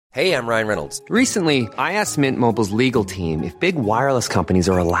Hey, I'm Ryan Reynolds. Recently, I asked Mint Mobile's legal team if big wireless companies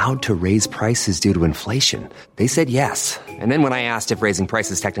are allowed to raise prices due to inflation. They said yes. And then when I asked if raising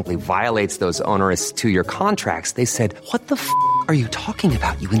prices technically violates those onerous two-year contracts, they said, "What the f*** are you talking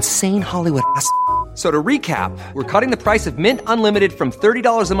about, you insane Hollywood ass?" So to recap, we're cutting the price of Mint Unlimited from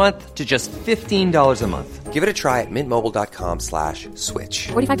 $30 a month to just $15 a month. Give it a try at mintmobile.com/switch.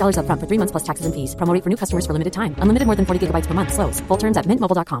 $45 up front for 3 months plus taxes and fees. Promo rate for new customers for limited time. Unlimited more than 40 gigabytes per month. Slows full terms at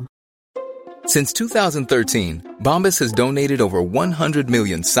mintmobile.com. Since 2013, Bombas has donated over 100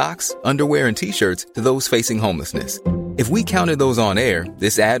 million socks, underwear, and T-shirts to those facing homelessness. If we counted those on air,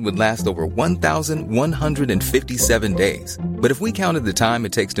 this ad would last over 1,157 days. But if we counted the time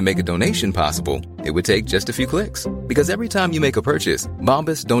it takes to make a donation possible, it would take just a few clicks. Because every time you make a purchase,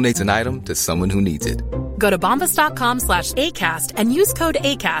 Bombas donates an item to someone who needs it. Go to bombas.com/ACAST and use code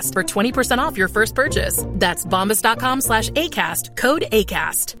ACAST for 20% off your first purchase. That's bombas.com/ACAST, code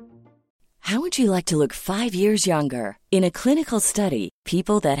ACAST. How would you like to look 5 years younger? In a clinical study,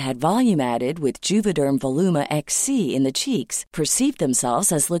 people that had volume added with Juvederm Voluma XC in the cheeks perceived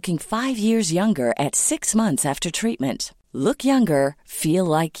themselves as looking 5 years younger at 6 months after treatment. Look younger, feel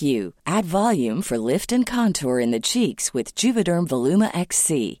like you. Add volume for lift and contour in the cheeks with Juvederm Voluma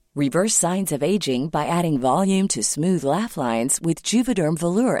XC. Reverse signs of aging by adding volume to smooth laugh lines with Juvederm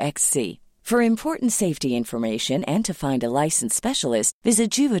Volure XC. For important safety information and to find a licensed specialist,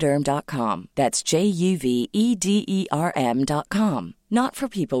 visit Juvederm.com. That's JUVEDERM.com. Not for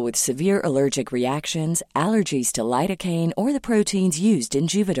people with severe allergic reactions, allergies to lidocaine, or the proteins used in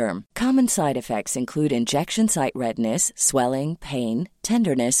Juvederm. Common side effects include injection site redness, swelling, pain,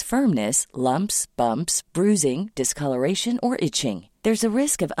 tenderness, firmness, lumps, bumps, bruising, discoloration, or itching. There's a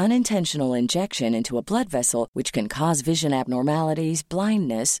risk of unintentional injection into a blood vessel, which can cause vision abnormalities,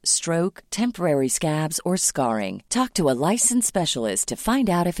 blindness, stroke, temporary scabs, or scarring. Talk to a licensed specialist to find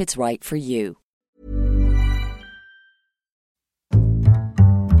out if it's right for you.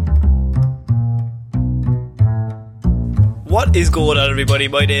 What is going on, everybody?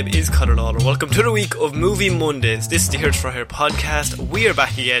 My name is Conor Lawler. Welcome to the week of Movie Mondays. This is the Here's for Here podcast. We are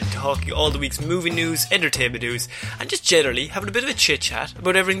back again talking all the week's movie news, entertainment news, and just generally having a bit of a chit chat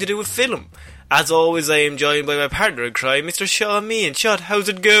about everything to do with film. As always, I am joined by my partner in crime, Mr. Sean Meehan. Sean, how's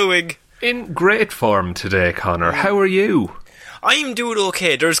it going? In great form today, Conor. How are you? I'm doing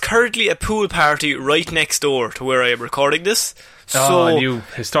okay. There's currently a pool party right next door to where I am recording this. And you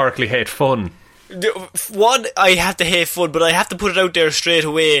historically hate fun. One, I have to hate fun, but I have to put it out there straight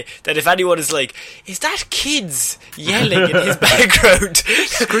away that if anyone is like, is that kids yelling in his background?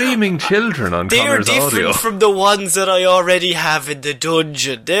 Screaming children on They're Conor's audio. different from the ones that I already have in the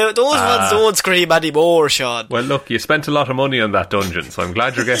dungeon. Those ones don't scream anymore, Sean. Well, look, you spent a lot of money on that dungeon, so I'm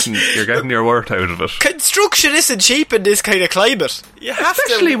glad you're getting your worth out of it. Construction isn't cheap in this kind of climate. You have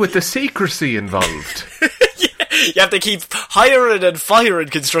Especially with the secrecy involved. You have to keep hiring and firing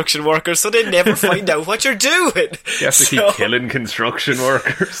construction workers so they never find out what you're doing. You have to keep killing construction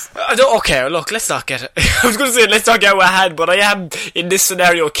workers. Okay, look, let's not get it. I was going to say let's not get out of hand, but I am in this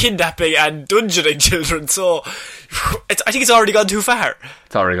scenario kidnapping and dungeoning children, so I think it's already gone too far.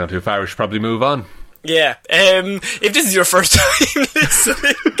 It's already gone too far. We should probably move on. Yeah. If this is your first time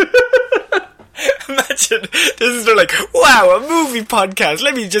listening, imagine this is like, wow, a movie podcast.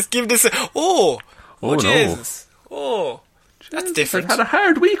 Let me just give this Oh, Jesus. Oh, that's different. I've had a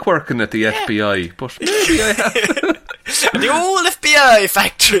hard week working at the FBI, but maybe I have. The old FBI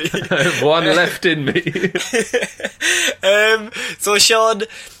factory. I have one left in me. So, Sean,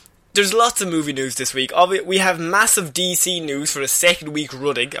 there's lots of movie news this week. We have massive DC news for the second week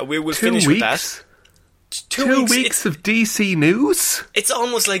running, and we will finish with that. Two weeks of DC news? It's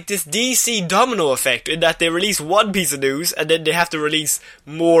almost like this DC domino effect in that they release one piece of news and then they have to release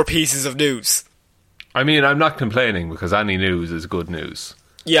more pieces of news. I mean, I'm not complaining because any news is good news.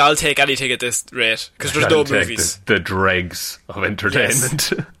 Yeah, I'll take anything at this rate because there's no movies. The dregs of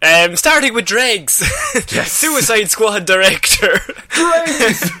entertainment. Yes. Starting with dregs. Yes. Suicide Squad director.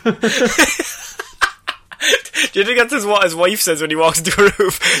 Dregs! Do you think that's what his wife says when he walks into a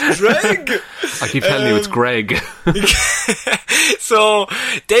room? Greg! I keep telling you it's Greg. So,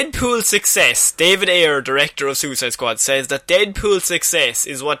 Deadpool's success, David Ayer, director of Suicide Squad, says that Deadpool's success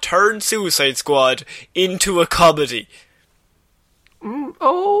is what turned Suicide Squad into a comedy.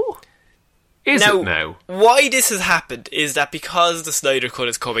 Is it now? Why this has happened is that because the Snyder Cut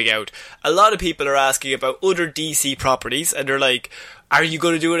is coming out, a lot of people are asking about other DC properties, and they're like, are you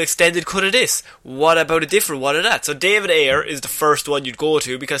going to do an extended cut of this? What about a different one of that? So David Ayer is the first one you'd go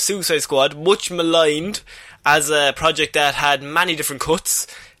to, because Suicide Squad, much maligned as a project that had many different cuts,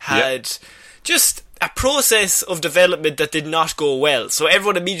 had just a process of development that did not go well. So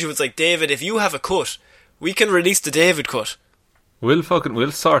everyone immediately was like, David, if you have a cut, we can release the David cut. We'll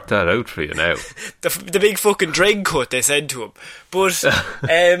sort that out for you now. the big fucking Dreg cut, they said to him. But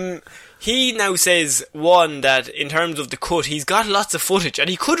he now says, one, that in terms of the cut, he's got lots of footage, and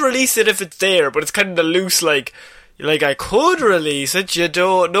he could release it if it's there, but it's kind of the loose, like, I could release it, you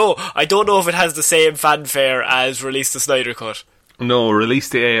don't know. I don't know if it has the same fanfare as Release the Snyder Cut. No, Release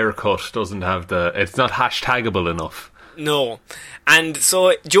the Ayer Cut doesn't have it's not hashtagable enough. No. And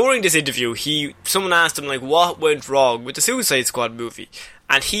so during this interview, someone asked him, like, what went wrong with the Suicide Squad movie?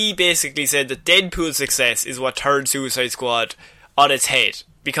 And he basically said that Deadpool's success is what turned Suicide Squad on its head.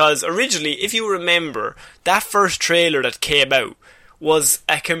 Because originally, if you remember, that first trailer that came out was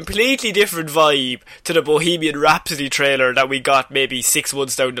a completely different vibe to the Bohemian Rhapsody trailer that we got maybe 6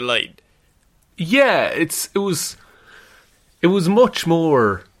 months down the line. Yeah, it was much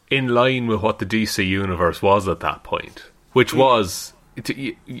more in line with what the DC universe was at that point, which was,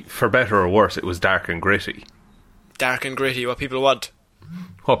 for better or worse, it was dark and gritty. Dark and gritty, what people want.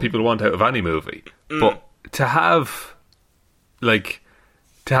 What people want out of any movie. But to have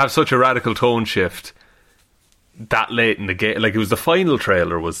such a radical tone shift that late in the game, like, it was the final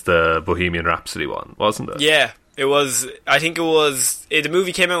trailer was the Bohemian Rhapsody one, wasn't it? Yeah, it was. I think it was. The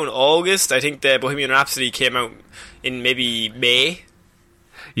movie came out in August. I think the Bohemian Rhapsody came out in maybe May.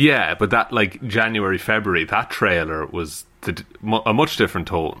 Yeah, but that, like, January, February, that trailer was a much different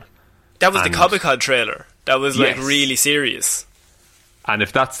tone. That was the Comic-Con trailer. That was, like, really serious. And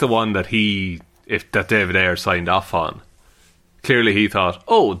if that's the one that that David Ayer signed off on, clearly he thought,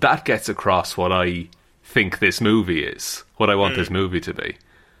 oh, that gets across what I think this movie is, what I want this movie to be.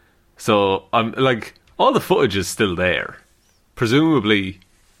 So I'm like, all the footage is still there. Presumably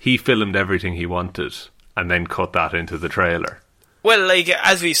he filmed everything he wanted and then cut that into the trailer. Well, like,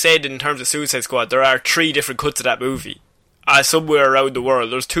 as we said, in terms of Suicide Squad, there are 3 different cuts of that movie. Somewhere around the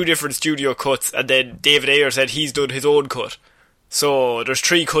world there's 2 different studio cuts, and then David Ayer said he's done his own cut. So there's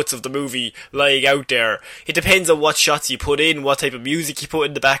 3 cuts of the movie lying out there. It depends on what shots you put in, what type of music you put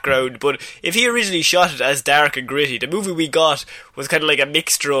in the background. But if he originally shot it as dark and gritty, the movie we got was kind of like a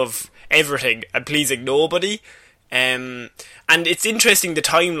mixture of everything and pleasing nobody. And it's interesting, the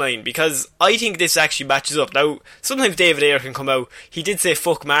timeline, because I think this actually matches up. Now, sometimes David Ayer can come out. He did say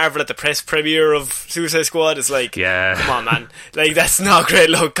fuck Marvel at the press premiere of Suicide Squad. It's like, come on, man. Like, that's not great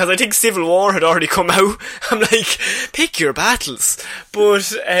luck, because I think Civil War had already come out. I'm like, pick your battles. But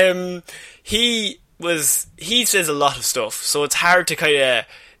he says a lot of stuff, so it's hard to kind of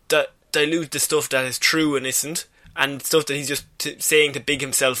dilute the stuff that is true and isn't, and stuff that he's just saying to big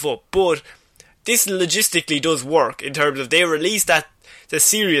himself up. But this logistically does work in terms of they release the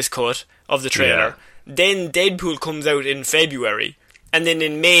serious cut of the trailer, then Deadpool comes out in February, and then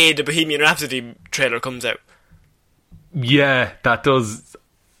in May the Bohemian Rhapsody trailer comes out. Yeah, that does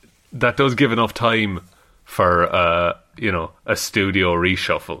give enough time for a studio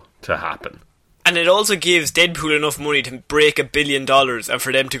reshuffle to happen. And it also gives Deadpool enough money to break $1 billion and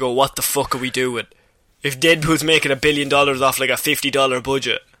for them to go, what the fuck are we doing? If Deadpool's making $1 billion off like a $50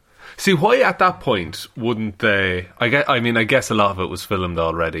 budget. See, why at that point wouldn't they... I guess a lot of it was filmed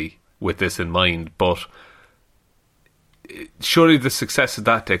already with this in mind, but surely the success of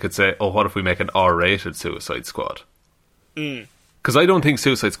that, they could say, oh, what if we make an R-rated Suicide Squad? Because I don't think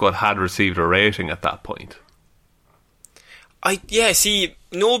Suicide Squad had received a rating at that point. All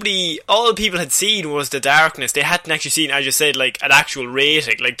people had seen was the darkness. They hadn't actually seen, as you said, like, an actual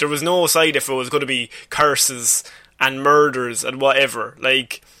rating. Like, there was no side if it was going to be curses and murders and whatever.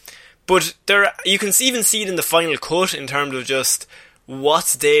 Like... But you can even see it in the final cut in terms of just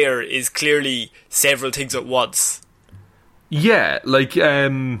what's there is clearly several things at once. Yeah, like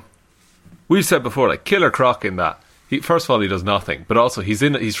we've said before, like Killer Croc in that. First of all, he does nothing, but also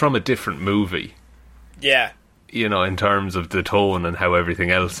he's from a different movie. Yeah, in terms of the tone and how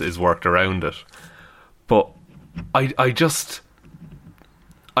everything else is worked around it. But I don't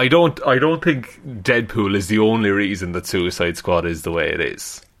think Deadpool is the only reason that Suicide Squad is the way it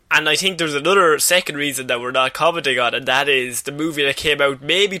is. And I think there's another second reason that we're not commenting on, and that is the movie that came out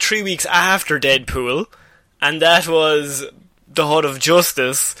maybe 3 weeks after Deadpool, and that was The Hood of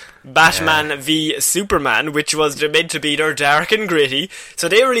Justice, Batman v Superman, which was meant to be their dark and gritty. So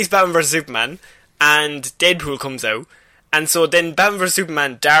they released Batman vs Superman, and Deadpool comes out, and so then Batman vs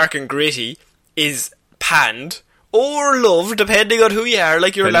Superman, dark and gritty, is panned or loved, depending on who you are.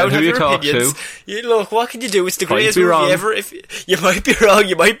 Like, you're allowed to have your opinions. Look, what can you do? It's the greatest movie ever. If you might be wrong,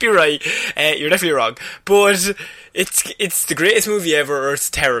 you might be right. You're definitely wrong. But it's the greatest movie ever, or it's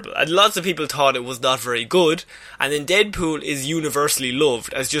terrible. And lots of people thought it was not very good. And then Deadpool is universally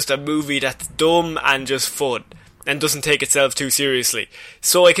loved as just a movie that's dumb and just fun and doesn't take itself too seriously.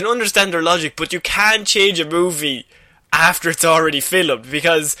 So I can understand their logic, but you can't change a movie after it's already filmed,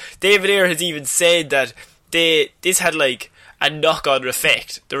 because David Ayer has even said that this had like a knock-on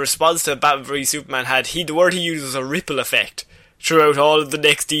effect. The response to Batman v Superman the word he used was a ripple effect throughout all of the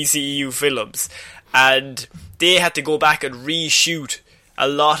next DCEU films, and they had to go back and reshoot a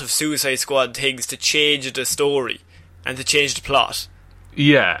lot of Suicide Squad things to change the story and to change the plot.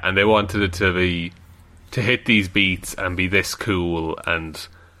 Yeah, and they wanted it to hit these beats and be this cool and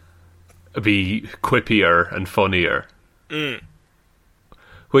be quippier and funnier.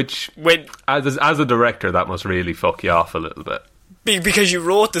 Which, as a director, that must really fuck you off a little bit. Because you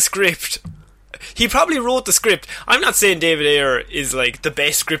wrote the script. He probably wrote the script. I'm not saying David Ayer is like the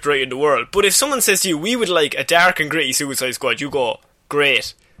best scriptwriter in the world, but if someone says to you, we would like a dark and gritty Suicide Squad, you go,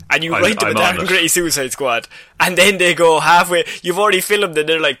 great. And you write them a dark and gritty Suicide Squad, and then they go halfway, you've already filmed it, and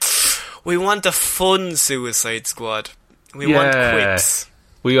they're like, we want a fun Suicide Squad. We want quips.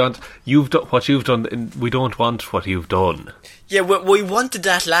 We want what you've done. We don't want what you've done. Yeah, we wanted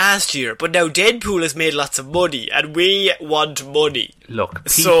that last year, but now Deadpool has made lots of money, and we want money. Look,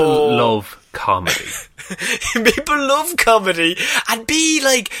 people love comedy. People love comedy, and be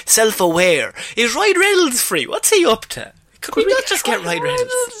like self-aware. Is Ryan Reynolds free? What's he up to? Could we not just get Ryan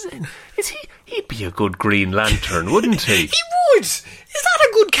Reynolds? Is he? He'd be a good Green Lantern, wouldn't he? He would. Is that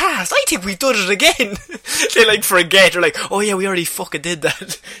a good cast? I think we've done it again. They like forget. They're like, oh yeah, we already fucking did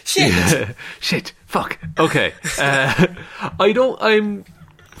that. Shit. Yeah. Shit. Fuck. Okay.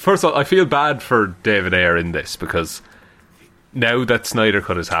 First of all, I feel bad for David Ayer in this, because now that Snyder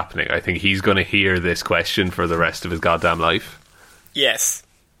Cut is happening, I think he's going to hear this question for the rest of his goddamn life. Yes.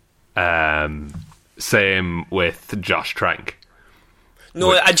 Same with Josh Trank.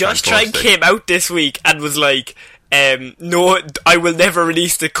 No, Josh Trank came out this week and was like, no, I will never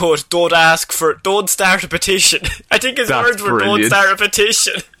release the cut. Don't start a petition. I think his words were, don't start a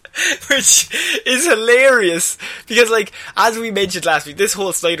petition. Which is hilarious, because like, as we mentioned last week, this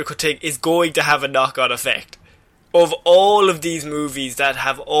whole Snyder Cut thing is going to have a knock-on effect of all of these movies that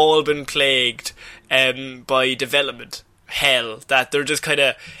have all been plagued by development hell, that they're just kind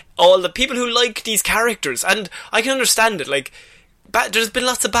of all the people who like these characters, and I can understand it, like, there's been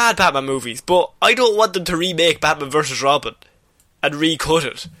lots of bad Batman movies, but I don't want them to remake Batman vs. Robin and recut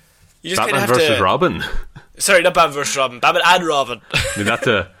it. You just Batman vs. Robin? Sorry, not Batman vs. Robin, Batman and Robin. I mean,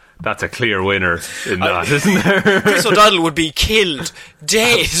 that's a clear winner in that, isn't there? Chris O'Donnell would be killed,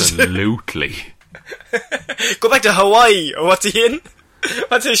 dead. Absolutely. Go back to Hawaii, or what's he in?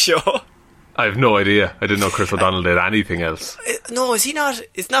 What's his show? I have no idea. I didn't know Chris O'Donnell did anything else. No, is he not?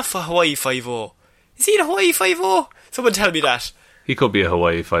 It's not for Hawaii 5-0. Is he in Hawaii 5-0? Someone tell me that. He could be a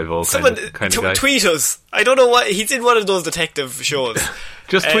Hawaii 5-0 kind of guy. Tweet us. I don't know what. He's in one of those detective shows.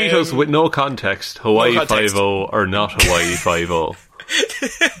 Just tweet us with no context. Hawaii 5-0 or not Hawaii 5-0.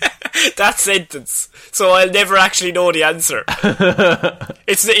 That sentence. So I'll never actually know the answer.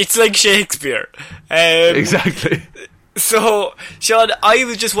 It's like Shakespeare. Exactly. So, Sean,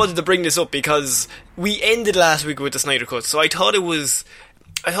 I just wanted to bring this up because we ended last week with the Snyder Cut, so I thought it was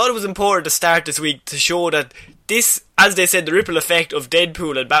important to start this week to show that this, as they said, the ripple effect of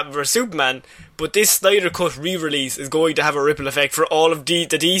Deadpool and Batman vs Superman, but this Snyder Cut re-release is going to have a ripple effect for all of the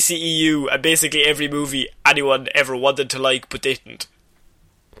DCEU and basically every movie anyone ever wanted to like but didn't.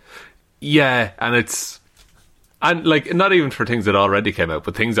 Yeah, and like, not even for things that already came out,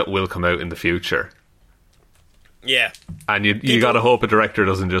 but things that will come out in the future. Yeah. And you gotta hope a director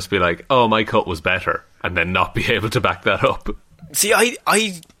doesn't just be like, oh, my cut was better, and then not be able to back that up. See,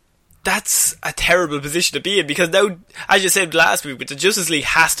 I that's a terrible position to be in, because now, as you said last week, the Justice League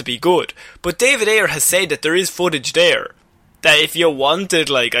has to be good. But David Ayer has said that there is footage there, that if you wanted,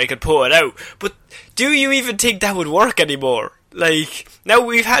 like, I could pull it out. But do you even think that would work anymore? Like, now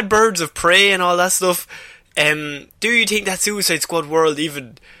we've had Birds of Prey and all that stuff. Do you think that Suicide Squad world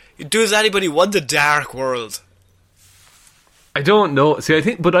even... Does anybody want the dark world? I don't know. See, I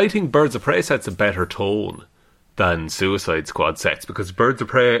think Birds of Prey sets a better tone than Suicide Squad sets, because Birds of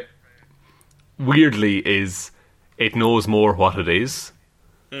Prey, weirdly, it knows more what it is.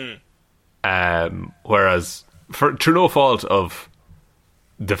 Whereas, through no fault of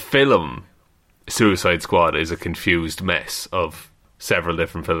the film, Suicide Squad is a confused mess of several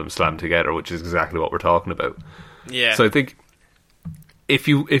different films slammed together, which is exactly what we're talking about. Yeah. So I think if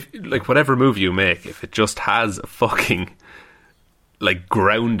like, whatever movie you make, if it just has a fucking, like,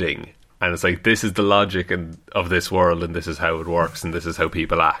 grounding, and it's like, this is the logic of this world, and this is how it works, and this is how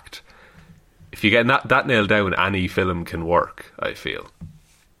people act, if you get that nailed down, any film can work, I feel.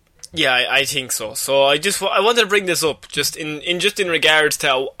 Yeah, I think so. So I wanted to bring this up just in regards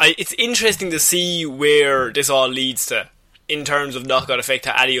to it's interesting to see where this all leads to in terms of knock-on effect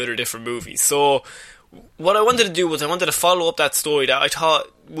to any other different movies. So what I wanted to do was I wanted to follow up that story that I thought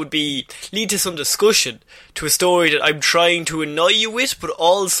would lead to some discussion to a story that I'm trying to annoy you with, but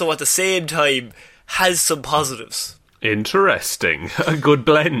also at the same time has some positives. Interesting. A good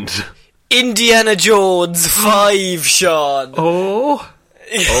blend. Indiana Jones 5, Sean. Oh.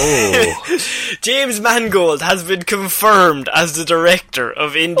 James Mangold has been confirmed as the director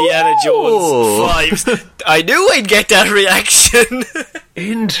of Indiana Jones 5. I knew I'd get that reaction.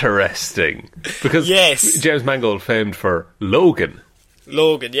 Interesting. Because yes. James Mangold famed for Logan.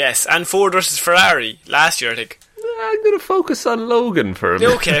 Logan, yes. And Ford vs. Ferrari last year, I think. I'm going to focus on Logan for a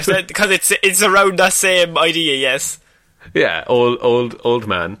minute. Okay, because it's around that same idea, yes. Yeah, old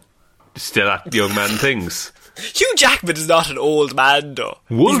man. Still at young man things. Hugh Jackman is not an old man, though.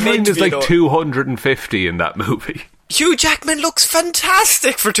 Wolverine is like 250 in that movie. Hugh Jackman looks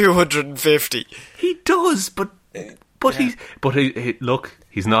fantastic for 250. He does, but he's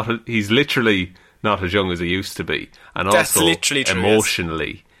not. He's literally not as young as he used to be, and that's also literally true,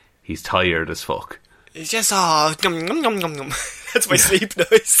 emotionally, he's tired as fuck. He's just nom, nom, nom, nom, nom. That's my sleep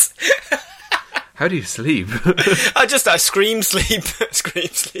noise. How do you sleep? I scream sleep. Scream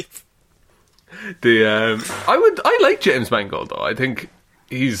sleep. I like James Mangold though. I think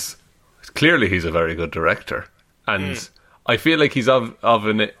he's a very good director, and I feel like he's of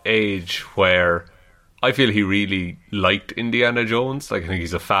an age where I feel he really liked Indiana Jones. Like I think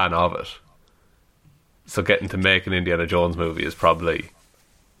he's a fan of it. So getting to make an Indiana Jones movie is probably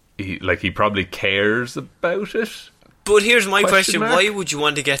he probably cares about it. But here's my question: why would you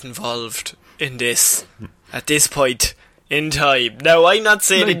want to get involved in this at this point in time? Now, I'm not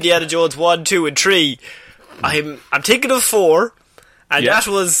saying Indiana Jones 1, 2 and 3. I'm thinking of 4, and that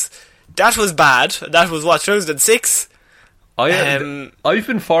was bad. That was what, 2006? I've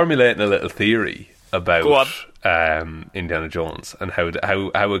been formulating a little theory about Indiana Jones and how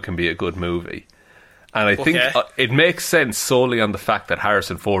it can be a good movie. And I think it makes sense solely on the fact that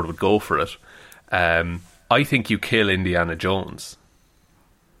Harrison Ford would go for it. I think you kill Indiana Jones.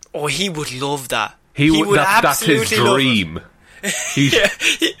 Oh, he would love that. He would that's his dream.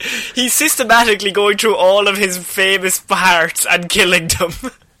 He's systematically going through all of his famous parts and killing them.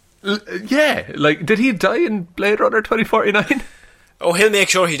 Yeah, like, did he die in Blade Runner 2049? Oh, he'll make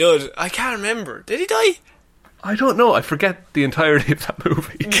sure he does. I can't remember. Did he die? I don't know. I forget the entirety of that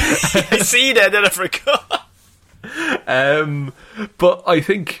movie. I see that, then I forgot. But I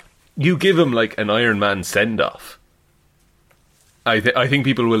think you give him like an Iron Man send-off. I think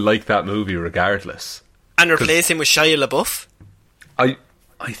people will like that movie regardless. And replace him with Shia LaBeouf? I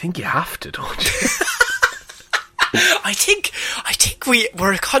think you have to, don't you? I think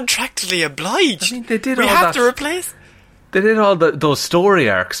we're contractually obliged. I mean, they did we all have that, to replace. They did all those story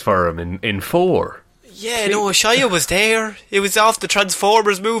arcs for him in 4. Yeah, no, Shia was there. It was off the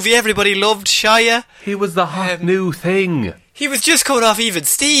Transformers movie. Everybody loved Shia. He was the hot new thing. He was just coming off Even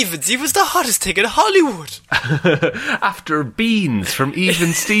Stevens. He was the hottest thing in Hollywood. After Beans from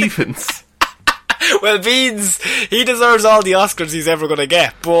Even Stevens. Well, Beans, he deserves all the Oscars he's ever going to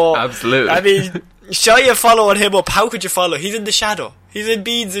get. But absolutely. I mean, Shia following him up, how could you follow? He's in the shadow. He's in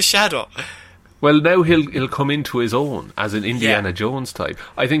Beans' shadow. Well, now he'll come into his own as an Indiana Jones type.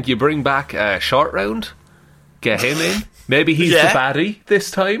 I think you bring back Short Round, get him in. Maybe he's the baddie this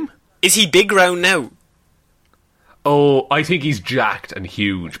time. Is he Big Round now? Oh, I think he's jacked and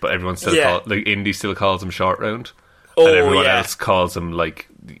huge, but everyone still Indy still calls him Short Round, and everyone else calls him like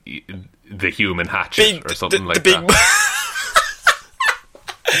the Human Hatchet or something like that.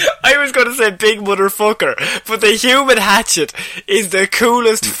 I was going to say Big Motherfucker, but the Human Hatchet is the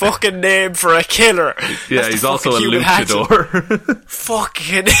coolest fucking name for a killer. Yeah, he's also a luchador.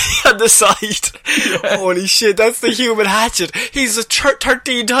 Fucking on the side. Yeah. Holy shit, that's the Human Hatchet. He's a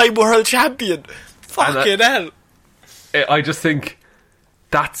 13-time world champion. Fucking hell. I just think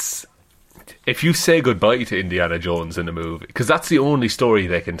that's... If you say goodbye to Indiana Jones in a movie, because that's the only story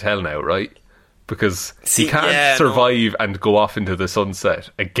they can tell now, right? Because he can't survive and go off into the sunset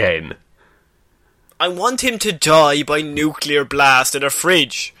again. I want him to die by nuclear blast in a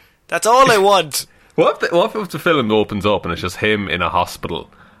fridge. That's all I want. What if the film opens up and it's just him in a hospital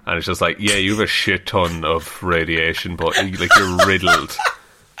and it's just like, yeah, you have a shit ton of radiation, but like you're riddled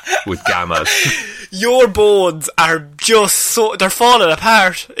with gammas. Your bones are just they're falling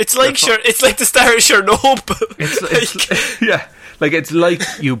apart. It's like it's like the start of Chernobyl. It's like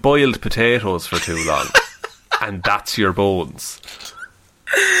you boiled potatoes for too long, and that's your bones.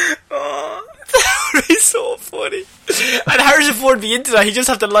 so funny. And Harrison Ford be into that. He just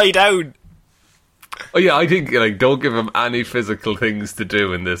have to lie down. Oh yeah, I think like don't give him any physical things to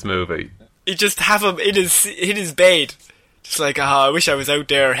do in this movie. You just have him in his bed. Just like, I wish I was out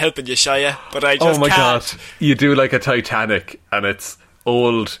there helping you, Shia, but I just can't. Oh my god, you do like a Titanic, and it's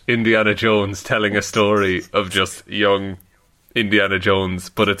old Indiana Jones telling a story of just young Indiana Jones,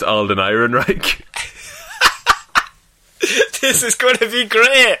 but it's Alden Ehrenreich. This is going to be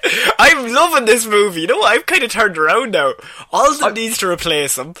great. I'm loving this movie. You know what? I've kind of turned around now. Alden needs to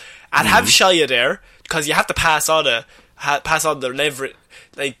replace him and have Shia there, because you have to pass on the leverage,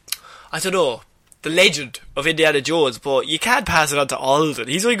 like, I don't know, the legend of Indiana Jones, but you can't pass it on to Alden.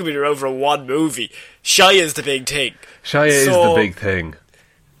 He's only going to be around for one movie. Shia's the big thing. Shia is the big thing.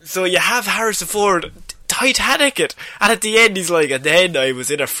 So you have Harrison Ford Titanic it, and at the end he's like, and then I was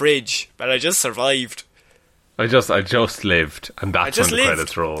in a fridge, and I just survived. I just lived, and that's when the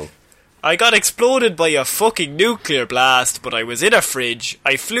credits roll. I got exploded by a fucking nuclear blast, but I was in a fridge.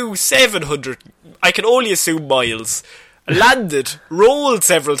 I flew 700, I can only assume miles. Landed, rolled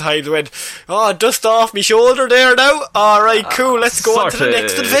several times, went, dust off me shoulder there now. Alright, cool, let's go on to the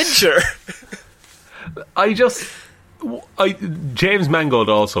next adventure. James Mangold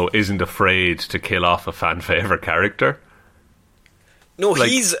also isn't afraid to kill off a fan favourite character. No,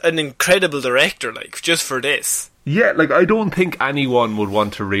 he's an incredible director, like, just for this. Yeah, like, I don't think anyone would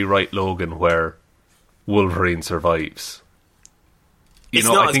want to rewrite Logan where Wolverine survives. It's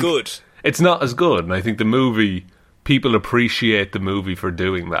not as good. It's not as good, and I think the movie, people appreciate the movie for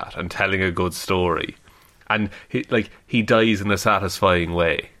doing that and telling a good story. And, he dies in a satisfying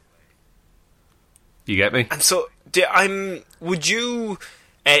way. You get me? And so, would you...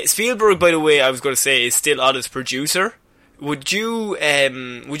 Spielberg, by the way, I was going to say, is still on as producer. Would you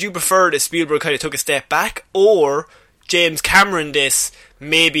prefer that Spielberg kind of took a step back, or James Cameron this,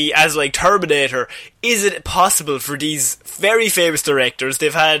 maybe as like Terminator? Is it possible for these very famous directors,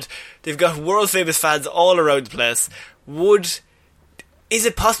 they've got world famous fans all around the place, is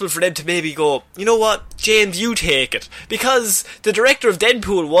it possible for them to maybe go, you know what, James, you take it? Because the director of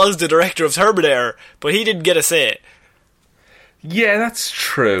Deadpool was the director of Terminator, but he didn't get a say. Yeah, that's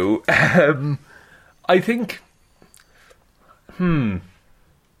true. I think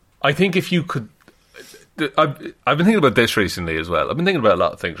if you could... I've been thinking about this recently as well. I've been thinking about a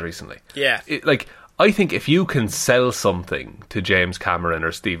lot of things recently. Yeah. I think if you can sell something to James Cameron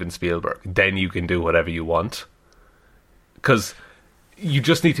or Steven Spielberg, then you can do whatever you want. Because you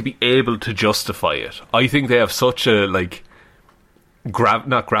just need to be able to justify it. I think they have such a, not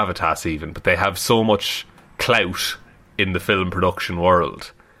gravitas even, but they have so much clout in the film production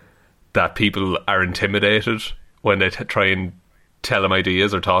world that people are intimidated when they try and tell him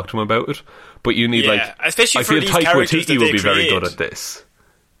ideas or talk to him about it. But you need, especially I for feel these Taika characters Waititi will be very good at this.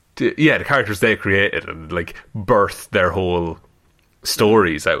 The characters they created and birth their whole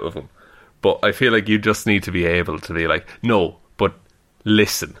stories out of them. But I feel like you just need to be able to be like, no, but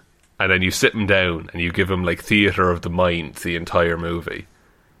listen. And then you sit them down and you give them theatre of the mind the entire movie.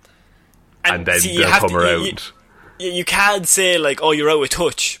 And then they'll come around. You can't say you're out of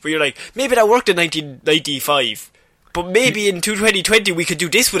touch. But you're like, maybe that worked in 1995. But maybe in 2020 we could do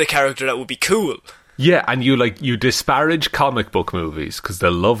this with a character that would be cool. Yeah, and you disparage comic book movies because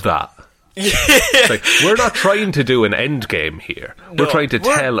they'll love that. Yeah. It's we're not trying to do an Endgame here. We're trying to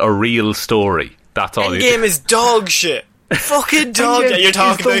tell a real story. That's all. Endgame is dog shit. Fucking dog shit. You're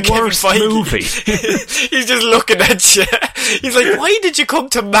talking about Kevin Feige. Movie. He's just looking at you. He's like, why did you come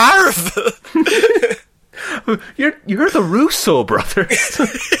to Marvel? You're the Russo brothers.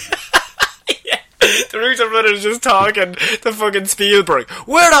 The Russo brothers just talking to fucking Spielberg.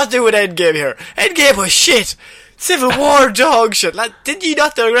 We're not doing Endgame here. Endgame was shit. Civil War dog shit. Did you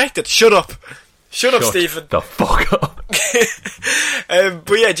not direct it? Shut up. Shut up, Stephen. The fuck up.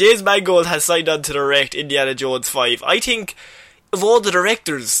 But yeah, James Mangold has signed on to direct Indiana Jones 5. I think of all the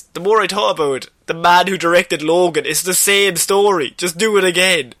directors, the more I thought about it, the man who directed Logan, it's the same story. Just do it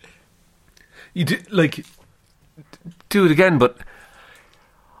again. You do, do it again, but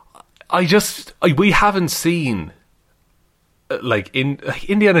we haven't seen in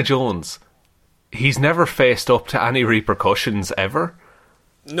Indiana Jones. He's never faced up to any repercussions ever.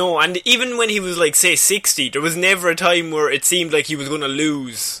 No, and even when he was say 60, there was never a time where it seemed like he was going to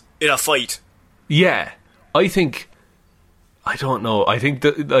lose in a fight. Yeah, I don't know. I think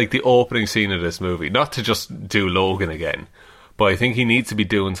that the opening scene of this movie, not to just do Logan again, but I think he needs to be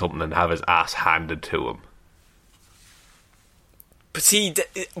doing something and have his ass handed to him. But see,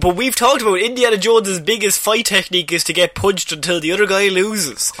 but we've talked about Indiana Jones' biggest fight technique is to get punched until the other guy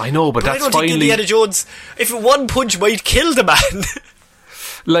loses. I know, but that's I don't think Indiana Jones, if one punch might kill the man.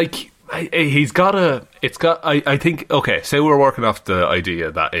 he's got a. It's got. I think. Okay, say we're working off the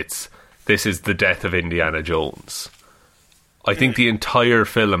idea that this is the death of Indiana Jones. I think the entire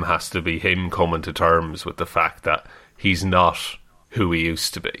film has to be him coming to terms with the fact that he's not who he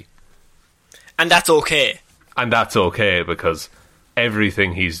used to be, and that's okay. And that's okay because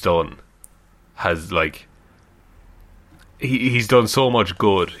everything he's done has like. He's done so much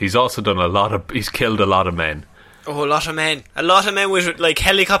good. He's also done he's killed a lot of men. Oh, a lot of men. A lot of men with like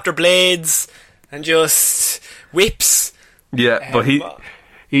helicopter blades and just whips. Yeah, but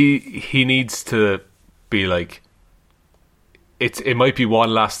he needs to be like it might be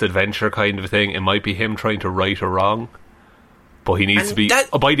one last adventure kind of thing. It might be him trying to right a wrong. But he needs to be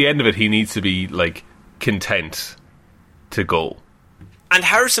by the end of it he needs to be like content to go. And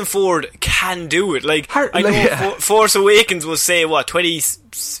Harrison Ford can do it. Like, I know Force Awakens was, say,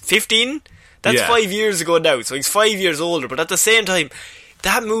 2015? That's 5 years ago now, so he's 5 years older. But at the same time,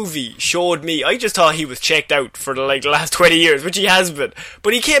 that movie showed me... I just thought he was checked out for the last 20 years, which he has been.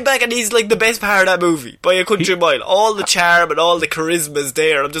 But he came back and he's, like, the best part of that movie, by a country mile. All the charm and all the charisma is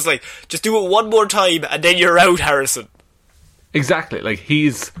there. I'm just like, just do it one more time, and then you're out, Harrison. Exactly. Like,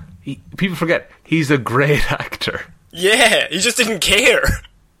 people forget, he's a great actor. Yeah, he just didn't care.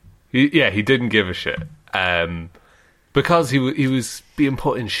 He didn't give a shit. Because he was being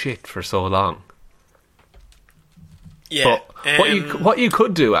put in shit for so long. Yeah. But what you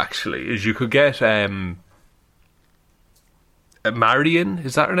could do, actually, is you could get Marion,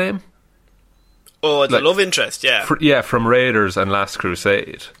 is that her name? Oh, the love interest, yeah. From Raiders and Last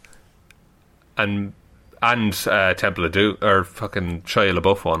Crusade. And Temple of Doom, or fucking Shia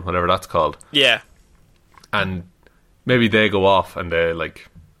LaBeouf one, whatever that's called. Yeah. And... maybe they go off and they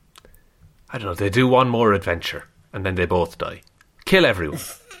I don't know, they do one more adventure and then they both die. Kill everyone.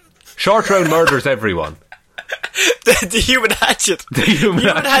 Short Round murders everyone. The human hatchet. The human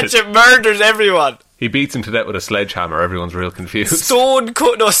hatchet murders everyone. He beats him to death with a sledgehammer. Everyone's real confused. Stone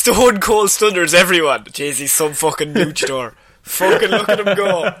Cold Stunners everyone. Jeez, he's some fucking luchador. Fucking look at him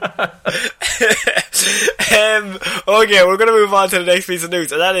go. Okay, we're going to move on to the next piece of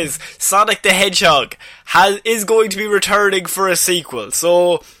news, and that is Sonic the Hedgehog is going to be returning for a sequel.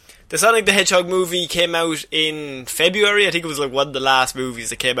 So, the Sonic the Hedgehog movie came out in February. I think it was like one of the last movies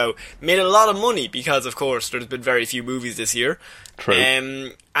that came out. Made a lot of money because, of course, there's been very few movies this year. True.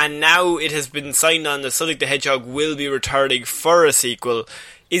 And now it has been signed on that Sonic the Hedgehog will be returning for a sequel.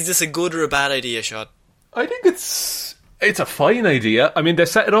 Is this a good or a bad idea, Sean? I think it's a fine idea. I mean, they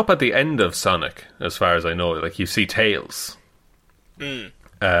set it up at the end of Sonic, as far as I know. Like, you see Tails. So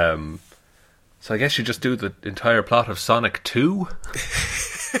I guess you just do the entire plot of Sonic 2.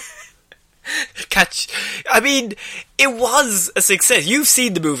 I mean, it was a success. You've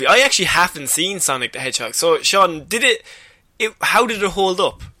seen the movie. I actually haven't seen Sonic the Hedgehog. So, Sean, how did it hold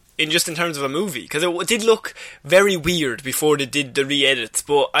up? In terms of a movie, because it did look very weird before they did the re-edits,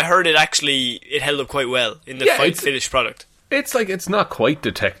 but I heard it held up quite well in the finished product. It's not quite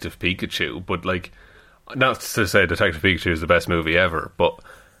Detective Pikachu, but like, not to say Detective Pikachu is the best movie ever, but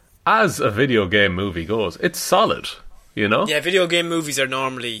as a video game movie goes, it's solid, you know? Yeah, video game movies are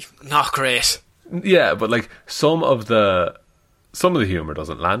normally not great. Yeah, but like some of the humour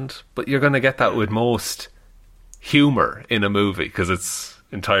doesn't land, but you're going to get that with most humour in a movie because it's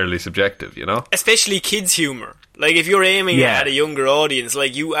entirely subjective, you know? Especially kids' humour. Like, if you're aiming at a younger audience,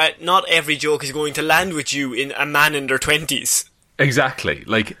 like, not every joke is going to land with you in a man in their 20s. Exactly.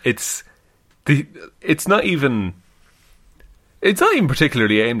 Like, it's not even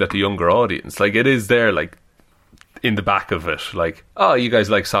particularly aimed at the younger audience. Like, it is there, like, in the back of it. Like, oh, you guys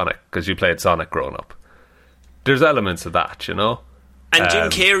like Sonic because you played Sonic growing up. There's elements of that, you know? And Jim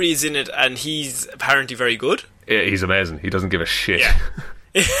Carrey's in it, and he's apparently very good. Yeah, he's amazing. He doesn't give a shit. Yeah.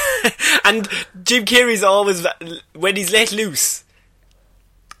 And Jim Carrey's always, when he's let loose.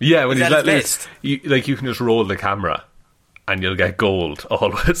 Yeah, when he's let loose, you can just roll the camera and you'll get gold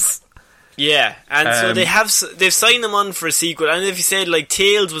always. Yeah, and so they've signed them on for a sequel. And if you said like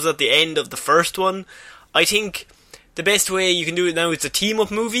Tails was at the end of the first one, I think the best way you can do it now is a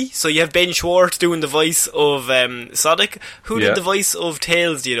team-up movie. So you have Ben Schwartz doing the voice of Sonic. Who did the voice of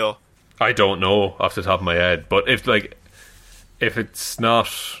Tails, do you know? I don't know off the top of my head, but if it's not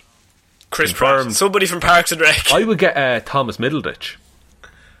Chris Pratt, somebody from Parks and Rec, I would get Thomas Middleditch.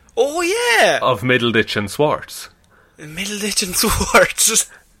 Oh yeah, of Middleditch and Schwartz. Middleditch and Schwartz.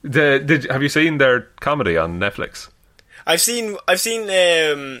 Have you seen their comedy on Netflix? I've seen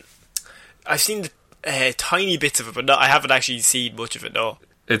tiny bits of it, but I haven't actually seen much of it. No,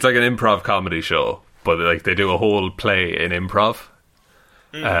 it's like an improv comedy show, but like they do a whole play in improv.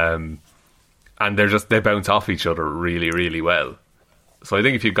 And they bounce off each other really, really well. So I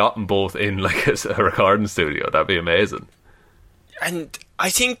think if you got them both in like a recording studio, that'd be amazing. And I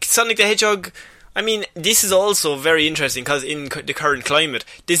think Sonic the Hedgehog, I mean, this is also very interesting because in the current climate,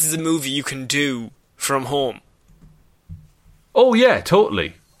 this is a movie you can do from home. Oh yeah,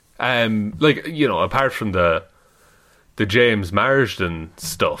 totally. Like, you know, apart from the James Marsden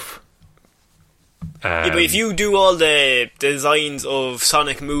stuff. Yeah, but if you do all the designs of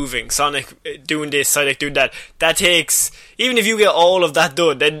Sonic moving, Sonic doing this, Sonic doing that, that takes, even if you get all of that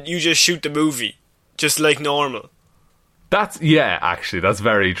done, then you just shoot the movie, just like normal. That's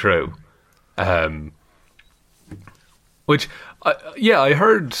very true. Which, I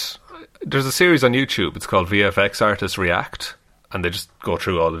heard there's a series on YouTube, it's called VFX Artists React, and they just go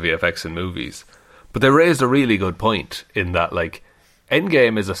through all the VFX in movies. But they raised a really good point in that, like,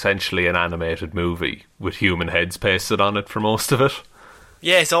 Endgame is essentially an animated movie with human heads pasted on it for most of it.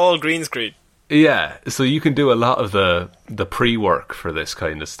 Yeah, it's all green screen. Yeah, so you can do a lot of the pre-work for this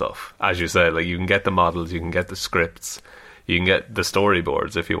kind of stuff. As you say, like, you can get the models, you can get the scripts, you can get the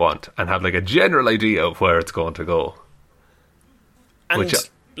storyboards if you want, and have like a general idea of where it's going to go. And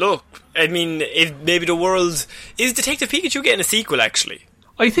look, I mean, if maybe the world is Detective Pikachu getting a sequel. Actually,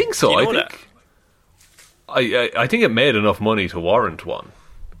 I think so. You know I think it made enough money to warrant one.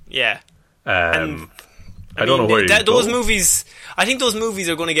 Yeah, I don't know where those movies. I think those movies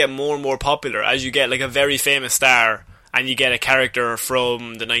are going to get more and more popular as you get like a very famous star, and you get a character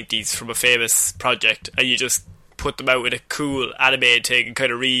from the 90s from a famous project, and you just put them out with a cool animated thing and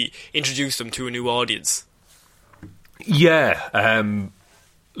kind of reintroduce them to a new audience. Yeah,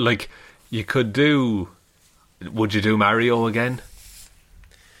 like you could do. Would you do Mario again?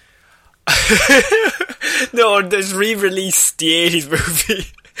 No, just re-release the 80s movie.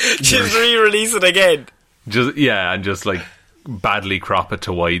 Just re-release it again. And just like badly crop it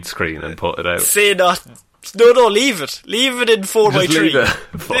to widescreen and put it out. Say nothing. No, leave it. Leave it in 4:3.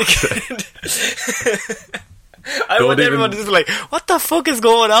 I want everyone to just be like, what the fuck is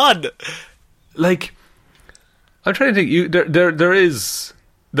going on? Like, I'm trying to think. There is.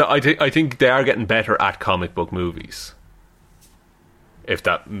 I think they are getting better at comic book movies. If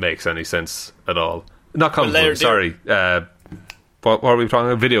that makes any sense at all. Not comic books, sorry. What are we talking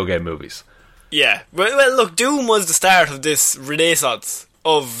about? Video game movies. Yeah. Well, look, Doom was the start of this renaissance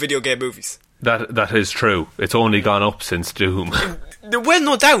of video game movies. That is true. It's only gone up since Doom. Well,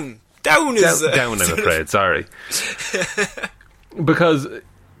 no, down. Down is... Down, I'm afraid, sorry. Because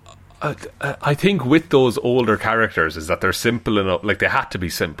I think with those older characters is that they're simple enough. Like, they had to be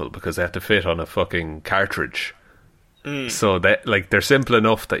simple because they had to fit on a fucking cartridge. So they're simple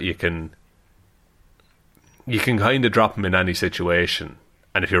enough that you can kind of drop them in any situation,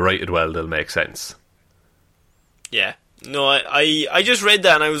 and if you write it well, they'll make sense. Yeah. No, I just read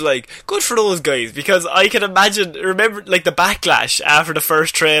that and I was like, good for those guys, because I can remember like the backlash after the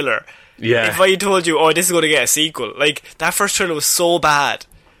first trailer. Yeah. If I told you, oh, this is going to get a sequel, like that first trailer was so bad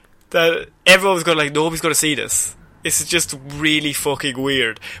that everyone was going like, nobody's going to see this. This is just really fucking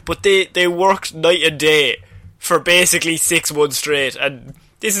weird. But they worked night and day for basically 6 months straight, and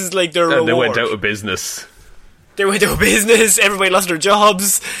this is like their reward. And they went out of business. Everybody lost their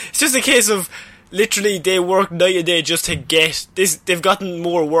jobs. It's just a case of literally they work night and day just to get this. They've gotten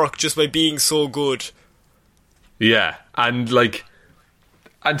more work just by being so good. Yeah, and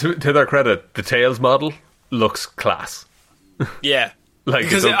to their credit, the Tails model looks class. Yeah,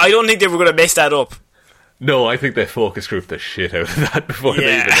 because I don't think they were going to mess that up. No, I think they focus grouped the shit out of that before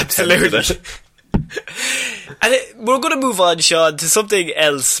they even absolutely. And we're going to move on, Sean, to something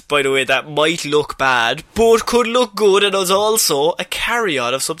else, by the way, that might look bad, but could look good, and is also a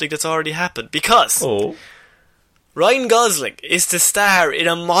carry-on of something that's already happened. Because Ryan Gosling is to star in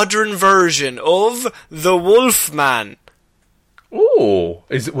a modern version of The Wolfman. Oh,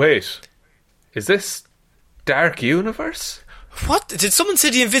 is this Dark Universe? What? Did someone say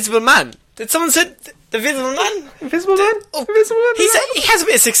The Invisible Man? Did someone say The Invisible Man? Invisible Man? Invisible Man? He has a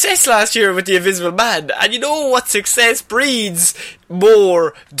bit of success last year with The Invisible Man. And you know what success breeds?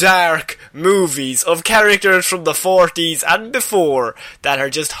 More dark movies of characters from the 40s and before that are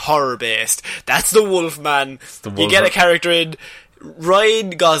just horror-based. That's The Wolfman. You get a character in...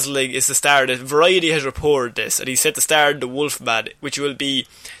 Ryan Gosling is the star. Variety has reported this, and he's set to star in The Wolfman, which will be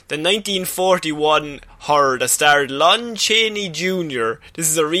the 1941 horror that starred Lon Chaney Jr. This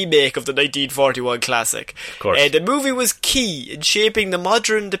is a remake of the 1941 classic. Of course. The movie was key in shaping the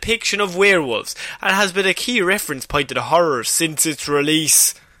modern depiction of werewolves, and has been a key reference point to the horror since its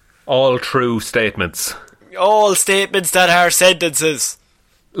release. All true statements. All statements that are sentences.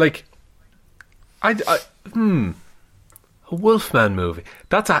 Like, a Wolfman movie.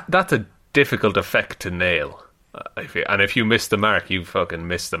 That's a difficult effect to nail. And if you miss the mark, you fucking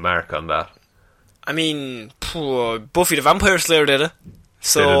missed the mark on that. I mean, Buffy the Vampire Slayer did it.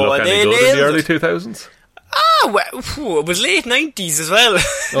 So did it look any good in the early 2000s? Well, it was late 90s as well.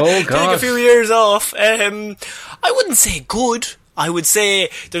 Oh, God. Take a few years off. I wouldn't say good. I would say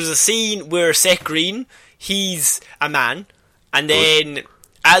there's a scene where Seth Green, he's a man, and then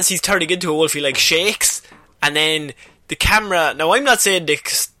as he's turning into a wolf, he shakes, and then the camera... Now, I'm not saying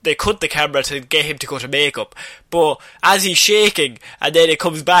they cut the camera to get him to go to makeup, but as he's shaking, and then it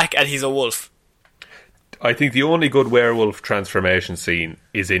comes back and he's a wolf. I think the only good werewolf transformation scene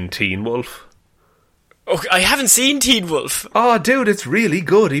is in Teen Wolf. Okay, I haven't seen Teen Wolf. Oh, dude, it's really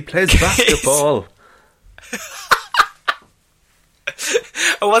good. He plays basketball.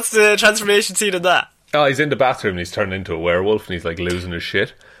 And what's the transformation scene in that? Oh, he's in the bathroom and he's turned into a werewolf and he's losing his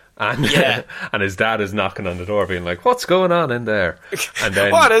shit. And and his dad is knocking on the door being like, what's going on in there? And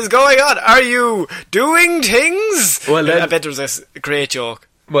then, what is going on? Are you doing things? Well, then, I bet there was a great joke.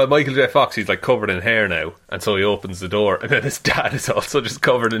 Well, Michael J. Fox, he's covered in hair now, and so he opens the door, and then his dad is also just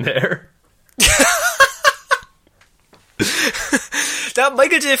covered in hair. That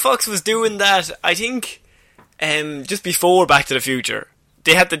Michael J. Fox was doing that, I think, just before Back to the Future.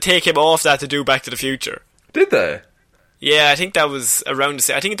 They had to take him off that to do Back to the Future. Did they? Yeah, I think that was around the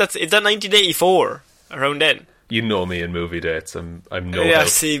same. I think is that 1984, around then. You know me in movie dates. I'm no Yeah, help.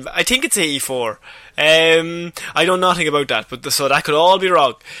 see, I think it's 84. I know nothing about that, but so that could all be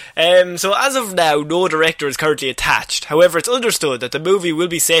wrong. So as of now, no director is currently attached. However, it's understood that the movie will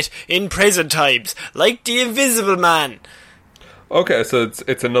be set in present times, like The Invisible Man. Okay, so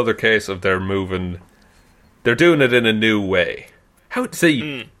it's another case of they're doing it in a new way.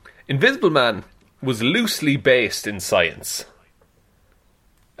 Invisible Man was loosely based in science.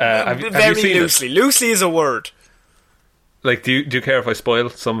 Have you seen loosely. It? Loosely is a word. Do you care if I spoil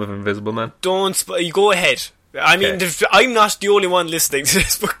some of Invisible Man? Don't you go ahead. I mean, I'm not the only one listening to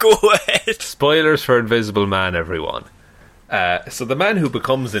this, but go ahead. Spoilers for Invisible Man, everyone. So the man who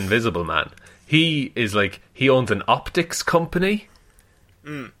becomes Invisible Man, he owns an optics company.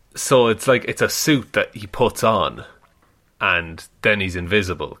 So it's a suit that he puts on, and then he's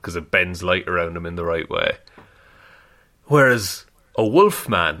invisible because it bends light around him in the right way. Whereas a wolf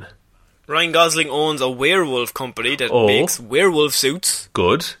man... Ryan Gosling owns a werewolf company that makes werewolf suits.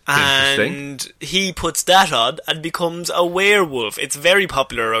 Good. Interesting. And he puts that on and becomes a werewolf. It's very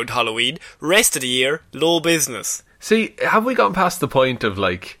popular around Halloween. Rest of the year, low business. See, have we gone past the point of,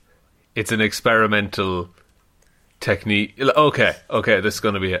 it's an experimental technique? Okay, this is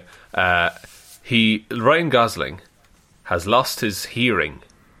going to be it. Ryan Gosling has lost his hearing,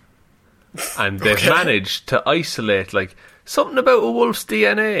 and they've managed to isolate, something about a wolf's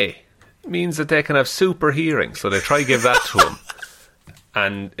DNA means that they can have super hearing, so they try to give that to him,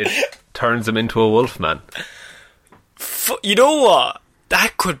 and it turns him into a wolf man. You know what?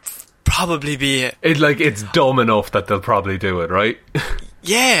 That could probably be it. It's dumb enough that they'll probably do it, right?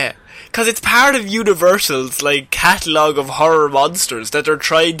 Yeah, because it's part of Universal's catalogue of horror monsters that they're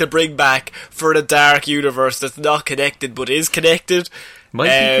trying to bring back for the dark universe that's not connected but is connected. Might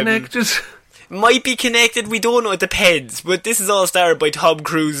be connected. Might be connected, we don't know, it depends. But this is all started by Tom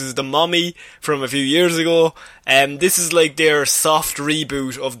Cruise's The Mummy from a few years ago. This is their soft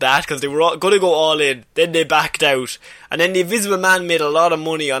reboot of that, because they were going to go all in, then they backed out. And then The Invisible Man made a lot of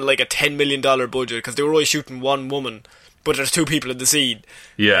money on a $10 million budget, because they were only shooting one woman, but there's two people in the scene.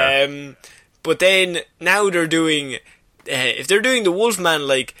 Yeah. But then, now they're doing, if they're doing The Wolfman,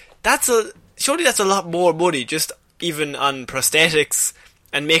 surely that's a lot more money, just even on prosthetics,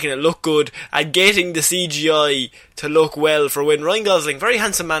 and making it look good, and getting the CGI to look well for when Ryan Gosling, very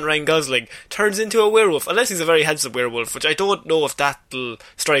handsome man Ryan Gosling, turns into a werewolf, unless he's a very handsome werewolf, which I don't know if that'll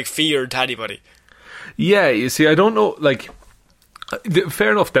strike fear to anybody. Yeah, you see, I don't know,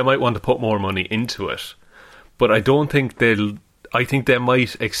 fair enough, they might want to put more money into it, but I don't think I think they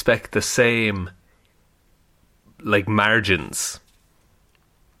might expect the same, margins,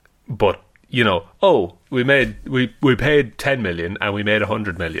 but we paid 10 million and we made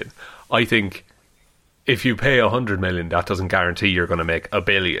 100 million. I think if you pay 100 million, that doesn't guarantee you're going to make $1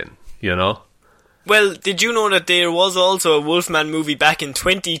 billion, Well, did you know that there was also a Wolfman movie back in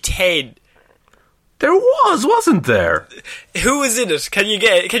 2010? There wasn't there? Who was in it?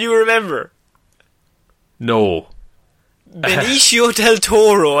 Can you remember? No. Benicio del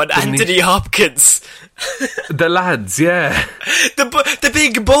Toro and Anthony Hopkins. The lads, yeah. The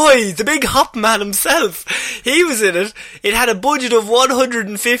big boy, the big hop man himself. He was in it. It had a budget of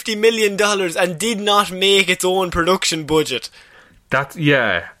 $150 million and did not make its own production budget.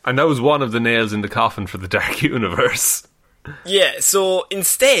 And that was one of the nails in the coffin for the Dark Universe. Yeah, so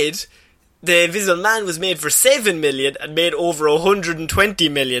instead, The Invisible Man was made for $7 million and made over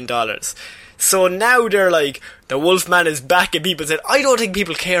 $120 million. So now they're like, the Wolfman is back, and people said, I don't think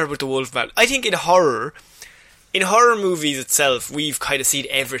people care about the Wolfman. I think in horror movies itself, we've kind of seen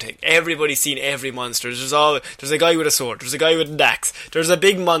everything. Everybody's seen every monster. There's a guy with a sword, there's a guy with an axe, there's a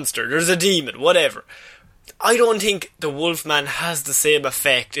big monster, there's a demon, whatever. I don't think the Wolfman has the same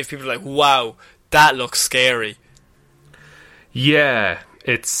effect if people are like, wow, that looks scary. Yeah,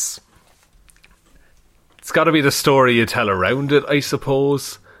 it's got to be the story you tell around it, I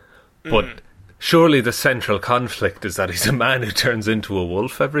suppose. But surely the central conflict is that he's a man who turns into a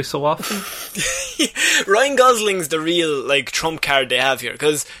wolf every so often. Ryan Gosling's the real trump card they have here,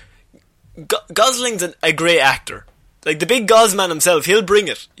 because Gosling's a great actor. Like the big Gosman himself, he'll bring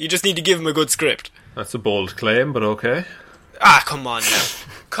it. You just need to give him a good script. That's a bold claim, but okay. Come on now.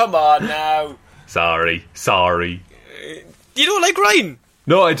 Come on now. Sorry. You don't like Ryan?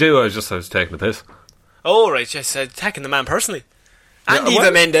 No, I do. I was taking the piss. Oh, right. Yes, attacking the man personally. And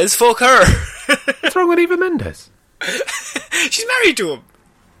Eva Mendes, fuck her. What's wrong with Eva Mendes? She's married to him.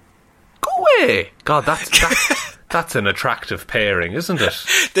 Go away. God, that's an attractive pairing, isn't it?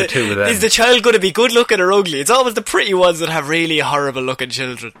 The two of them. Is the child going to be good looking or ugly? It's always the pretty ones that have really horrible looking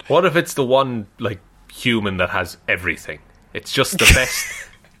children. What if it's the one, human that has everything? It's just the best.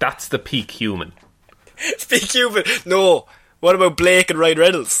 That's the peak human. It's peak human. No. What about Blake and Ryan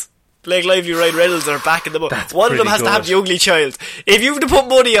Reynolds? Blake Lively and Ryan Reynolds are back in the book. One of them has to have the ugly child. If you have to put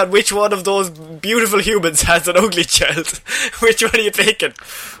money on which one of those beautiful humans has an ugly child, which one are you picking?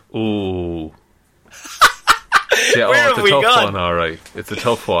 Ooh. Yeah, it's a tough one, alright. It's a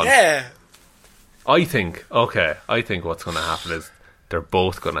tough one. Yeah. I think what's going to happen is they're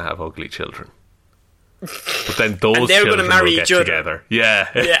both going to have ugly children. But then those children will marry each other together. Yeah.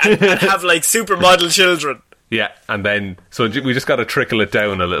 Yeah, and have supermodel children. Yeah, and then so we just got to trickle it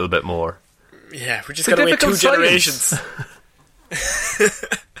down a little bit more. Yeah, we just got to wait 2 generations.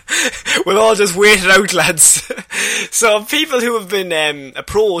 We'll all just wait it out, lads. So people who have been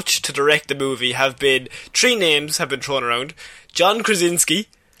approached to direct the movie have been 3 names have been thrown around: John Krasinski,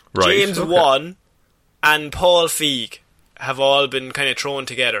 James Wan, and Paul Feig have all been kind of thrown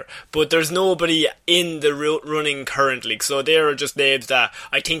together, but there's nobody in the running currently, so they are just names that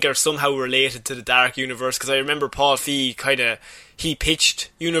I think are somehow related to the Dark Universe, because I remember Paul Feig he pitched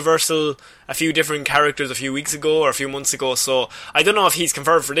Universal a few different characters a few weeks ago or a few months ago, so I don't know if he's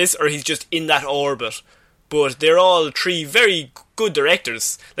confirmed for this or he's just in that orbit, but they're all 3 very good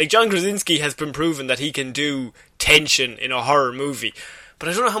directors. John Krasinski has been proven that he can do tension in a horror movie. But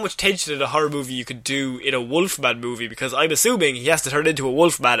I don't know how much tension in a horror movie you could do in a Wolfman movie, because I'm assuming he has to turn into a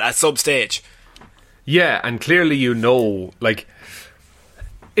Wolfman at some stage. Yeah, and clearly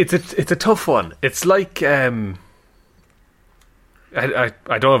it's a tough one. It's like I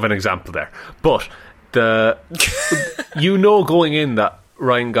don't have an example there, but going in that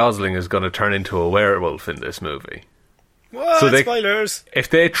Ryan Gosling is going to turn into a werewolf in this movie. What? So spoilers.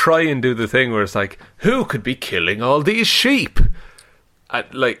 If they try and do the thing where it's who could be killing all these sheep?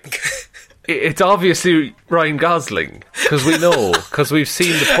 It's obviously Ryan Gosling, because we've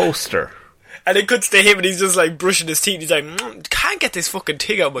seen the poster. And it cuts to him and he's just brushing his teeth. He's can't get this fucking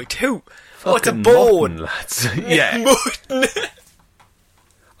thing out of my tooth. Oh, it's a bone, mutton, lads. Yeah, mutton.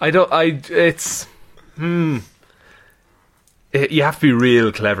 You have to be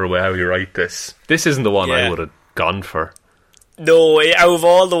real clever with how you write this. This isn't the one I would have gone for. No, out of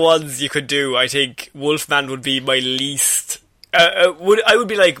all the ones you could do, I think Wolfman would be my least. I would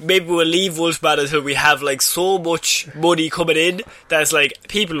be maybe we'll leave Wolfman until we have so much money coming in that's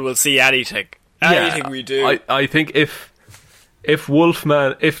people will see anything we do. I think if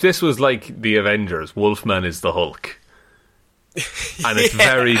Wolfman, if this was the Avengers, Wolfman is the Hulk, and it's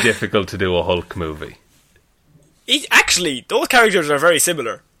very difficult to do a Hulk movie. Actually, those characters are very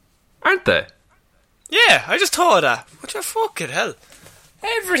similar, aren't they? Yeah, I just thought of that. What the fucking hell?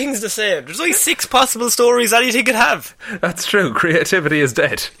 Everything's the same. There's only 6 possible stories anything could have. That's true. Creativity is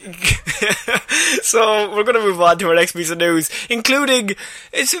dead. So we're going to move on to our next piece of news, including,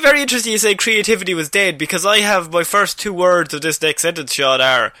 it's very interesting you say creativity was dead, because I have my first 2 words of this next sentence, Sean,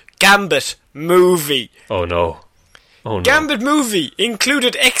 are Gambit movie. Oh no. Gambit movie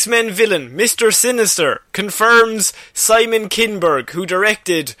included X-Men villain Mr. Sinister, confirms Simon Kinberg, who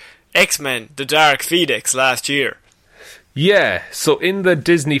directed X-Men The Dark Phoenix last year. Yeah, so in the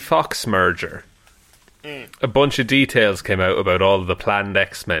Disney-Fox merger, a bunch of details came out about all of the planned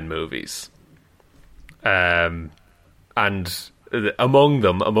X-Men movies. And among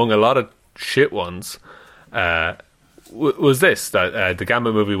a lot of shit ones, was this, that the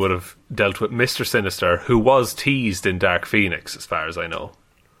Gambit movie would have dealt with Mr. Sinister, who was teased in Dark Phoenix, as far as I know.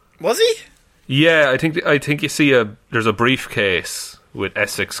 Was he? Yeah, I think you see there's a briefcase with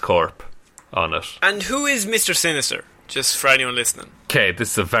Essex Corp on it. And who is Mr. Sinister? Just for anyone listening. Okay,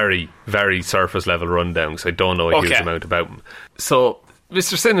 this is a very, very surface level rundown, so I don't know a huge amount about him. So,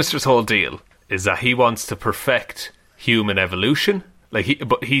 Mr. Sinister's whole deal is that he wants to perfect human evolution.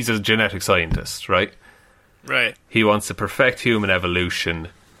 But he's a genetic scientist, right? Right. He wants to perfect human evolution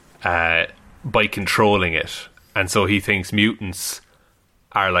by controlling it. And so he thinks mutants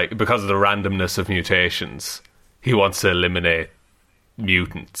are because of the randomness of mutations, he wants to eliminate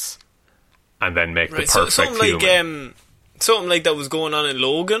mutants and then make the perfect human. Something like that was going on in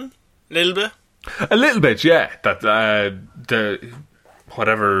Logan, a little bit? A little bit, yeah. That the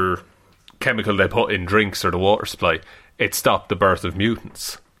whatever chemical they put in drinks or the water supply, it stopped the birth of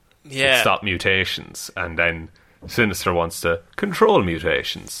mutants. Yeah. It stopped mutations, and then Sinister wants to control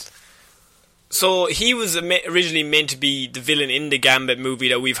mutations. So he was originally meant to be the villain in the Gambit movie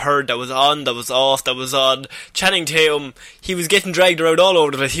that we've heard, that was on, that was off, that was on. Channing Tatum, he was getting dragged around all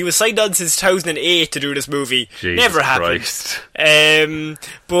over the place. He was signed on since 2008 to do this movie. Jesus Never happened. Christ.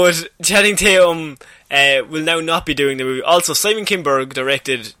 But Channing Tatum will now not be doing the movie. Also, Simon Kinberg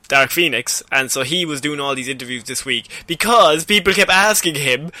directed Dark Phoenix, and so he was doing all these interviews this week because people kept asking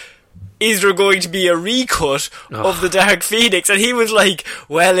him, is there going to be a recut of the Dark Phoenix? And he was like,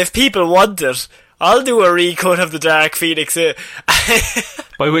 well, if people want it, I'll do a recut of the Dark Phoenix.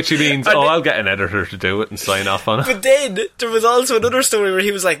 By which he means, I'll get an editor to do it and sign off on it. But then there was also another story where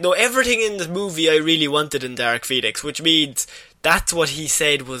he was like, no, everything in the movie I really wanted in Dark Phoenix, which means that's what he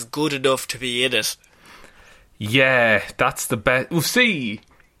said was good enough to be in it. Yeah, that's the best. Well, see,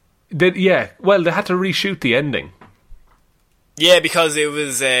 they had to reshoot the ending. Yeah, because it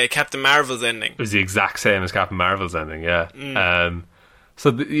was Captain Marvel's ending. It was the exact same as Captain Marvel's ending, yeah.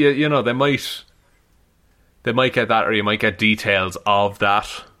 So, they might get that, or you might get details of that.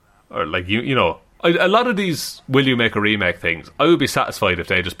 Or, a lot of these will you make a remake things, I would be satisfied if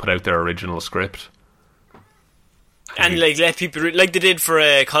they just put out their original script. And, let people... like they did for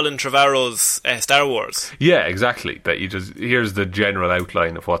Colin Trevorrow's Star Wars. Yeah, exactly. That you just... here's the general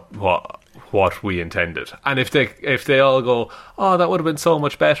outline of what we intended. And if they all go, oh, that would have been so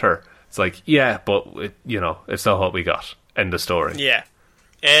much better, it's like, yeah, but it's not what we got. End of story. Yeah.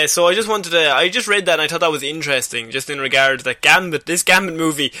 So I just read that and I thought that was interesting, just in regard that this Gambit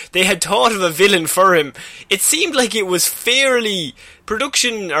movie, they had thought of a villain for him. It seemed like it was fairly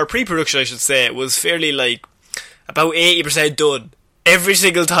pre-production, I should say, it was fairly about 80% done. Every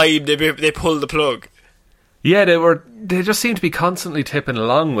single time they pulled the plug. Yeah, they just seemed to be constantly tipping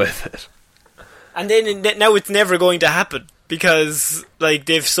along with it. And then now it's never going to happen because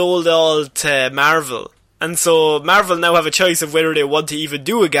they've sold all to Marvel, and so Marvel now have a choice of whether they want to even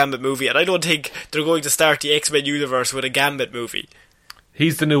do a Gambit movie. And I don't think they're going to start the X-Men universe with a Gambit movie.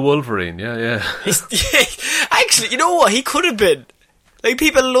 He's the new Wolverine, yeah. Actually, you know what? He could have been.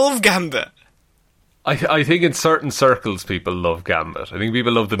 People love Gambit. I think in certain circles people love Gambit. I think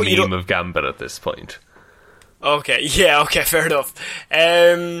people love the meme of Gambit at this point. Okay, fair enough.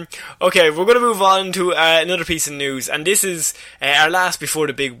 Okay, we're going to move on to another piece of news, and this is our last before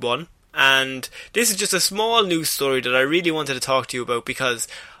the big one, and this is just a small news story that I really wanted to talk to you about, because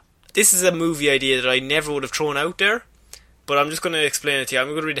this is a movie idea that I never would have thrown out there, but I'm just going to explain it to you. I'm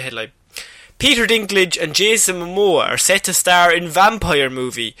going to read the headline. Peter Dinklage and Jason Momoa are set to star in vampire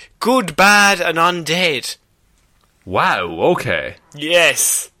movie Good, Bad and Undead. Wow, okay.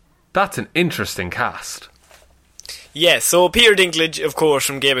 Yes. That's an interesting cast. Yes, so Peter Dinklage, of course,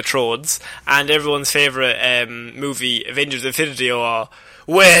 from Game of Thrones, and everyone's favourite movie, Avengers Infinity War.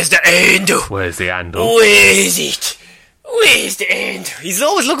 Where's the handle? Where's the handle? Where is it? Where's the handle? He's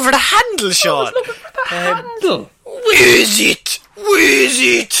always looking for the handle, Sean. Always looking for the handle. Where is it? Where is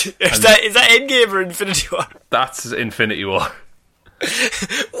it? Is that Endgame or Infinity War? That's Infinity War.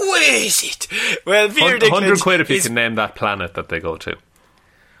 Where is it? Well, Peter Dinklage... 100 quid if you can name that planet that they go to.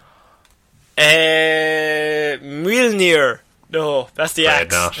 Mjolnir. No, that's the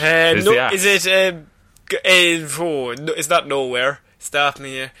axe. The axe. Is it? It's not nowhere. Stop me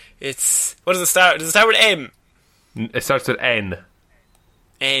here. It's... what does it start? Does it start with M? It starts with N.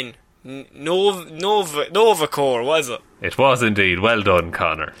 N. Novacore, was it? It was indeed. Well done,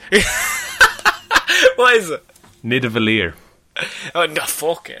 Connor. What is it? Nidavellir. Oh, no,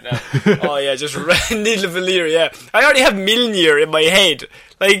 fuck it. No. Oh, yeah, just Nidavellir, yeah. I already have Mjolnir in my head.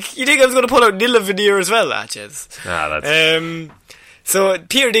 You think I was going to pull out Nidavellir as well? That's... So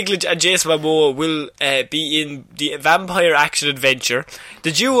Peter Dinklage and Jason Momoa will be in the vampire action adventure.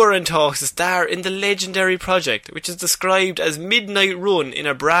 The duo are in talks to star in the legendary project, which is described as midnight run in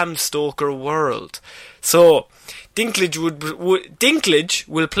a Bram Stoker world. So Dinklage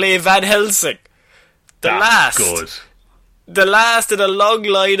will play Van Helsing, the last in a long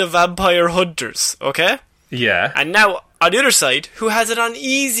line of vampire hunters. Okay. Yeah. And now, on the other side, who has an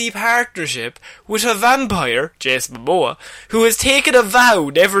uneasy partnership with a vampire, Jason Momoa, who has taken a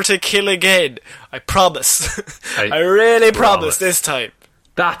vow never to kill again. I promise. I really promise this time.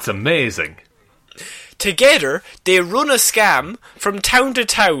 That's amazing. Together, they run a scam from town to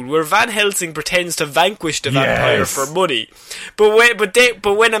town where Van Helsing pretends to vanquish the vampire for money. But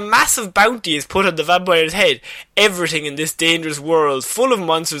when a massive bounty is put on the vampire's head, everything in this dangerous world full of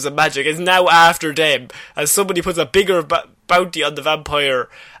monsters and magic is now after them, as somebody puts a bigger bounty on the vampire,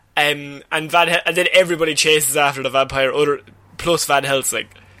 and then everybody chases after the vampire, plus Van Helsing.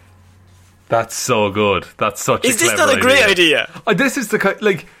 That's so good. That's such a clever idea. Is this not a great idea? This is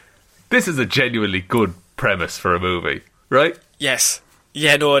This is a genuinely good premise for a movie, right? Yes.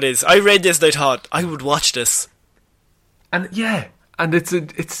 Yeah, no, it is. I read this and I thought, I would watch this. And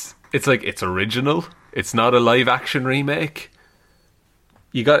it's original. It's not a live action remake.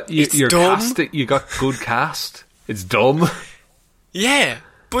 You got your cast. You got good cast. It's dumb. Yeah,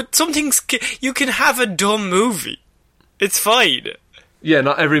 but some things you can have a dumb movie. It's fine. Yeah,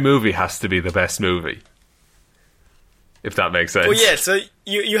 not every movie has to be the best movie. If that makes sense. Well, yeah, so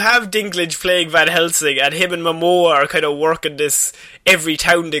you have Dinklage playing Van Helsing, and him and Momoa are kind of working this every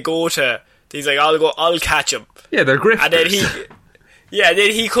town they go to. He's like, I'll catch him. Yeah, they're grifters. And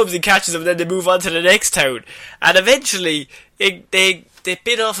then he comes and catches him, and then they move on to the next town. And eventually, they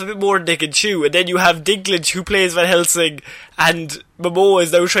bit off a bit more than they can chew, and then you have Dinklage who plays Van Helsing, and Momoa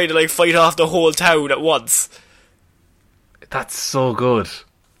is now trying to fight off the whole town at once. That's so good.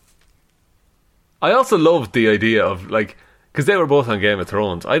 I also loved the idea of, because they were both on Game of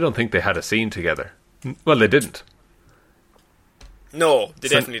Thrones, I don't think they had a scene together. Well, they didn't. No, they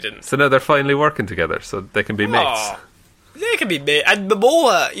definitely didn't. So now they're finally working together, so they can be mates. They can be mates. And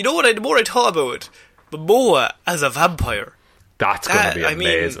Momoa, you know what, the more I thought about it, Momoa as a vampire. That's going to be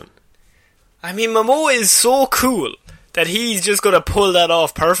amazing. Momoa is so cool that he's just going to pull that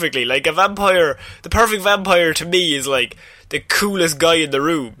off perfectly. Like a vampire, the perfect vampire to me is the coolest guy in the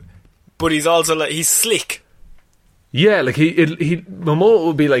room. But he's also he's slick. Yeah, Momoa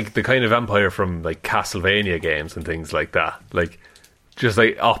would be the kind of vampire from Castlevania games and things like that. Just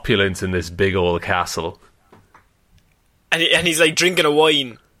opulence in this big old castle. And he's drinking a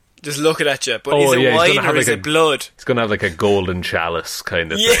wine, just looking at you. But is it wine or is it blood? He's going to have a golden chalice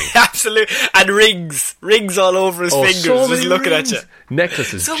kind of thing. Yeah, absolutely. And rings all over his fingers, just looking at you.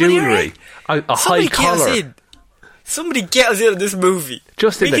 Necklaces, jewellery, a high collar. Somebody get us in this movie.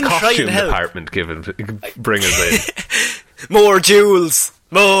 Just in the costume department, bring us in. More jewels.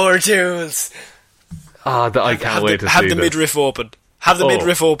 I can't wait to see Have the midriff open. Have the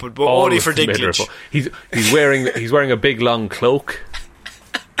midriff open, but only for Dinklage. He's wearing a big long cloak.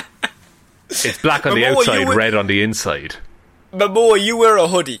 It's black on the outside, red on the inside. Momoa, you wear a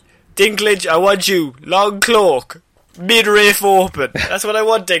hoodie. Dinklage, I want you. Long cloak. Midriff open. That's what I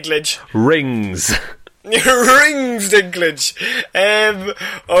want, Dinklage. Rings. Rings, Dinklage.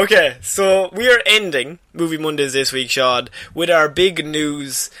 Okay, so we are ending Movie Mondays this week, Sean, with our big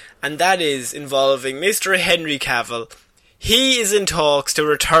news, and that is involving Mr. Henry Cavill. He is in talks to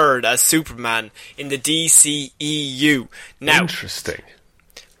return as Superman in the DCEU. Now, interesting.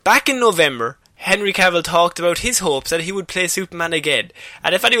 Back in November, Henry Cavill talked about his hopes that he would play Superman again.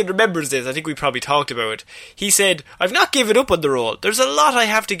 And if anyone remembers this, I think we probably talked about it. He said, I've not given up on the role. There's a lot I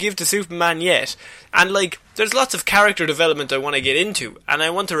have to give to Superman yet. And there's lots of character development I want to get into. And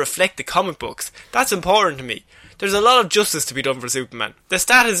I want to reflect the comic books. That's important to me. There's a lot of justice to be done for Superman. The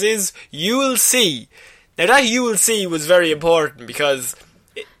status is, you will see. Now that you will see was very important because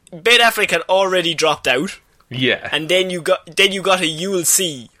Ben Affleck had already dropped out. Yeah. And then you got a you will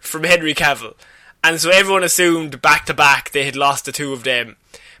see from Henry Cavill. And so everyone assumed back to back they had lost the two of them.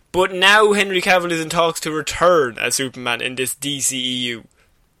 But now Henry Cavill is in talks to return as Superman in this DCEU.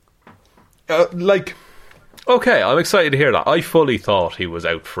 Okay, I'm excited to hear that. I fully thought he was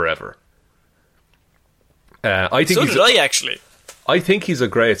out forever. I think he's a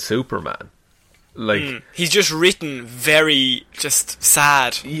great Superman. He's just written very just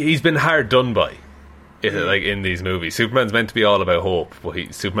sad. He's been hard done by. In these movies, Superman's meant to be all about hope, but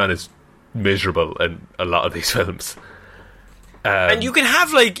Superman is miserable in a lot of these films. And you can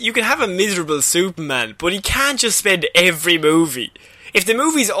have a miserable Superman, but he can't just spend every movie. If the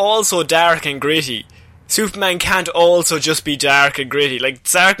movie's all so dark and gritty, Superman can't also just be dark and gritty. Like,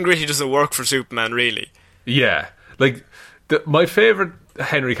 dark and gritty doesn't work for Superman, really. Yeah. Like, my favourite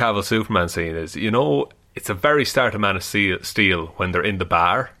Henry Cavill Superman scene is, it's a very start of Man of Steel when they're in the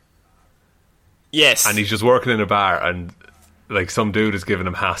bar. Yes. And he's just working in a bar and, like, some dude is giving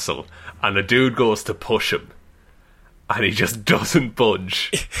him hassle. And the dude goes to push him. And he just doesn't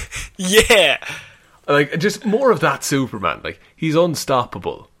budge. Yeah. Like, just more of that Superman. Like, he's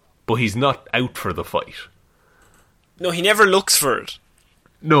unstoppable, but he's not out for the fight. No, he never looks for it.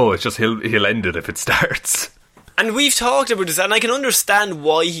 No, it's just he'll end it if it starts. And we've talked about this, and I can understand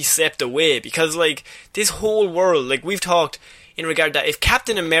why he stepped away, because, like, this whole world, like, we've talked in regard that if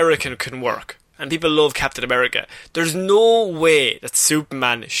Captain America can work, and people love Captain America, there's no way that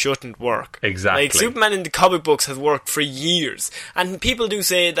Superman shouldn't work. Exactly. Like, Superman in the comic books has worked for years, and people do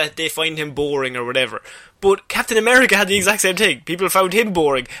say that they find him boring or whatever, but Captain America had the exact same thing. People found him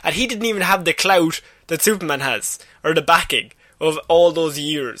boring, and he didn't even have the clout that Superman has, or the backing of all those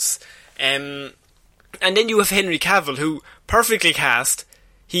years. And then you have Henry Cavill, who, perfectly cast,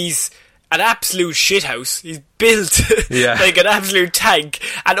 he's an absolute shithouse. He's built like an absolute tank,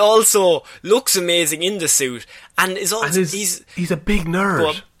 and also looks amazing in the suit. And is also he's a big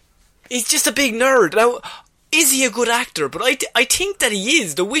nerd. He's just a big nerd. Now, is he a good actor? But I think that he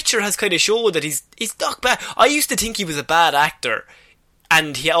is. The Witcher has kind of showed that he's not bad. I used to think he was a bad actor,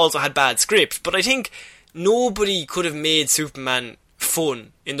 and he also had bad scripts. But I think nobody could have made Superman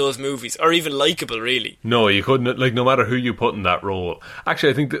fun in those movies, or even likeable, really. No, you couldn't. Like, no matter who you put in that role.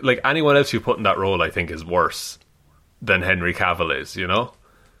 Actually, I think that, like, anyone else you put in that role, I think, is worse than Henry Cavill is,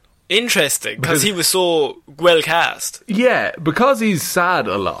 Interesting, because he was so well cast. Yeah, because he's sad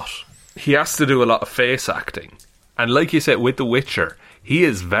a lot, he has to do a lot of face acting. And like you said, with The Witcher, he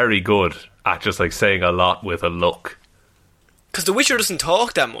is very good at just, like, saying a lot with a look. Because The Witcher doesn't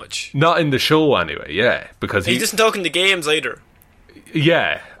talk that much. Not in the show, anyway, yeah. Because he doesn't talk in the games, either.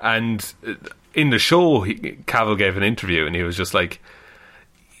 Yeah, and in the show, Cavill gave an interview, and he was just like,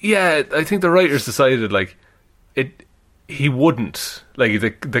 "Yeah, I think the writers decided like he wouldn't like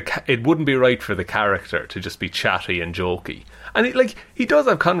it wouldn't be right for the character to just be chatty and jokey." And he does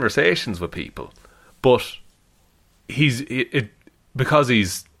have conversations with people, but because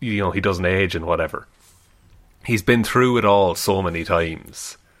he's he doesn't age and whatever. He's been through it all so many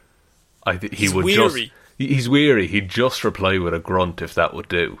times. He's weary. He's weary. He'd just reply with a grunt if that would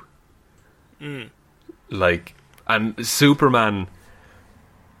do. Like, and Superman,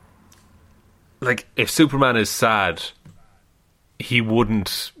 like, if Superman is sad, he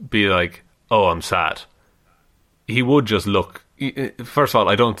wouldn't be like, "Oh, I'm sad." He would just look. First of all,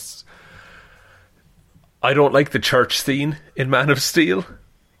 I don't like the church scene in Man of Steel,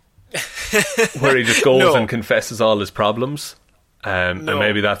 where he just goes and confesses all his problems. And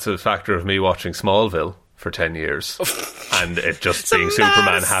maybe that's a factor of me watching Smallville for 10 years and it just being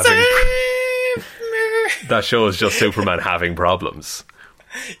Superman having that show is just Superman having problems.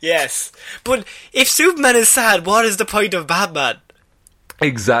 Yes, but if Superman is sad, what is the point of Batman?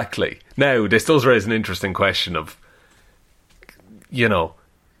 Exactly. Now this does raise an interesting question of in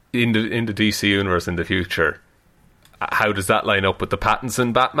the DC universe in the future, how does that line up with the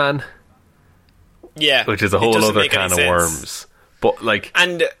Pattinson Batman? Yeah, which is a whole other can of worms. But like,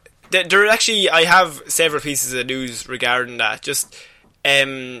 and there actually, I have several pieces of news regarding that. Just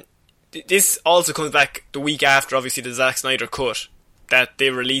this also comes back the week after, obviously, the Zack Snyder cut, that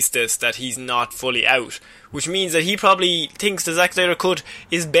they released this, that he's not fully out, which means that he probably thinks the Zack Snyder cut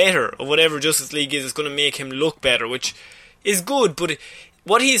is better, or whatever Justice League is going to make him look better, which is good. But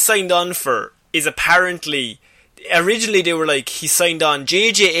what he's signed on for is apparently, originally they were like, he signed on,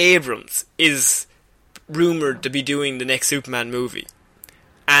 J.J. Abrams is rumoured to be doing the next Superman movie.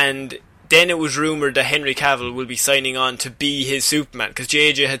 And then it was rumoured that Henry Cavill will be signing on to be his Superman, because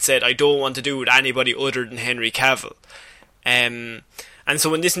JJ had said, "I don't want to do it with anybody other than Henry Cavill." And so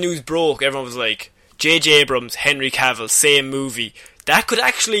when this news broke, everyone was like, J.J. Abrams, Henry Cavill, same movie. That could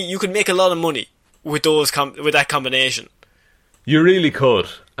actually, you could make a lot of money with with that combination. You really could.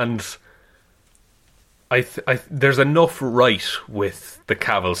 And there's enough right with the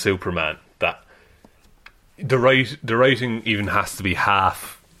Cavill Superman that the writing even has to be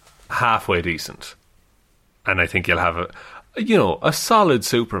halfway decent, and I think you'll have a solid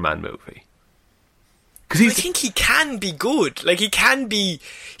Superman movie. Because I think he can be good. Like, he can be.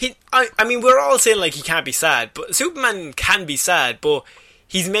 I mean, we're all saying like he can't be sad, but Superman can be sad. But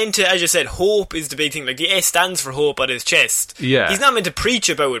he's meant to, as you said, hope is the big thing. Like, the S stands for hope on his chest. Yeah, he's not meant to preach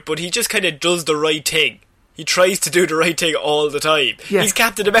about it, but he just kind of does the right thing. He tries to do the right thing all the time. Yeah. He's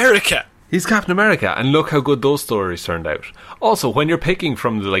Captain America. He's Captain America, and look how good those stories turned out. Also, when you're picking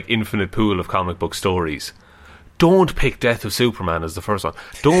from the like infinite pool of comic book stories, don't pick Death of Superman as the first one.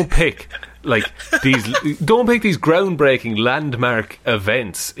 Don't pick these groundbreaking landmark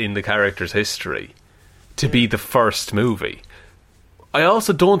events in the character's history to be the first movie. I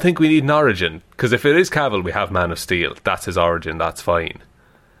also don't think we need an origin, because if it is Cavill, we have Man of Steel. That's his origin. That's fine.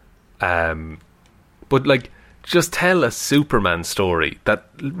 But like, just tell a Superman story that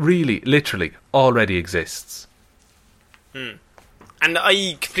really, literally, already exists. And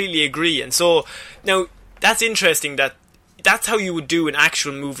I completely agree. And so now, that's interesting that's how you would do an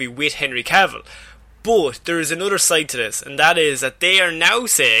actual movie with Henry Cavill. But there is another side to this, and that is that they are now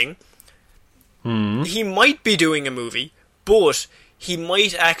saying he might be doing a movie, but he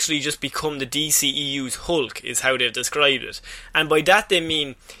might actually just become the DCEU's Hulk, is how they've described it. And by that they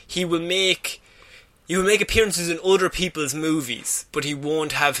mean he will make appearances in other people's movies, but he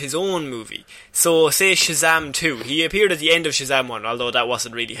won't have his own movie. So, say Shazam 2. He appeared at the end of Shazam 1, although that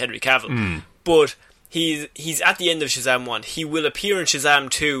wasn't really Henry Cavill. But he's at the end of Shazam 1. He will appear in Shazam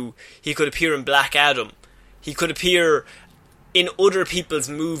 2. He could appear in Black Adam. He could appear in other people's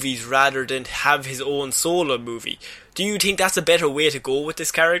movies rather than have his own solo movie. Do you think that's a better way to go with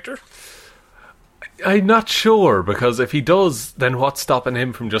this character? I'm not sure, because if he does, then what's stopping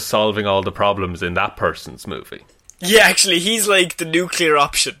him from just solving all the problems in that person's movie? Yeah, actually, he's like the nuclear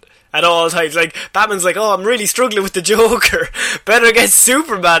option at all times. Like, Batman's like, oh, I'm really struggling with the Joker. Better get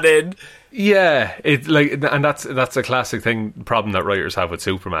Superman in. Yeah, and that's a classic problem that writers have with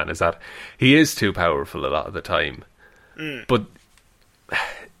Superman, is that he is too powerful a lot of the time. But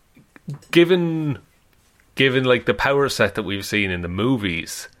given like the power set that we've seen in the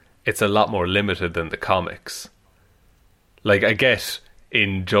movies, it's a lot more limited than the comics. Like, I get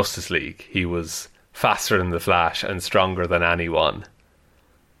in Justice League, he was faster than the Flash and stronger than anyone.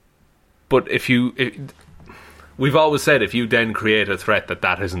 But we've always said, if you then create a threat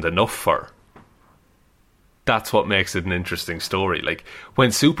that isn't enough for, that's what makes it an interesting story. Like,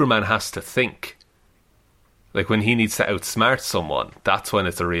 when Superman has to think, like when he needs to outsmart someone, that's when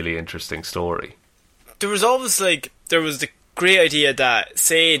it's a really interesting story. There was the great idea that,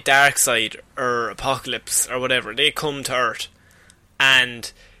 say, Darkseid or Apocalypse or whatever, they come to Earth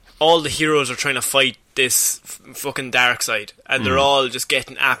and all the heroes are trying to fight this fucking Darkseid, and they're all just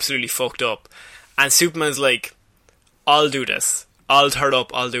getting absolutely fucked up. And Superman's like, I'll do this. I'll turn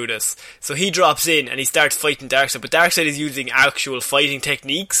up, I'll do this. So he drops in and he starts fighting Darkseid, but Darkseid is using actual fighting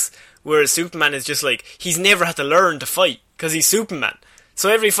techniques, whereas Superman is just like, he's never had to learn to fight, because he's Superman. So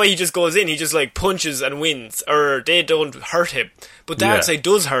every fight he just goes in, he just like punches and wins, or they don't hurt him. But Darkseid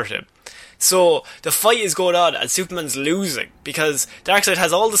does hurt him. So the fight is going on and Superman's losing, because Darkseid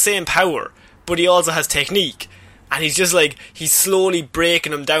has all the same power, but he also has technique. And he's just like, he's slowly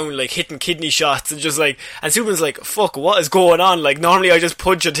breaking him down, like hitting kidney shots, and just like, and Superman's like, fuck, what is going on? Like, normally I just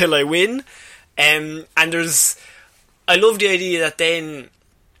punch until I win. And I love the idea that then,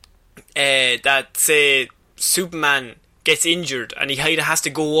 that say, Superman gets injured and he either has to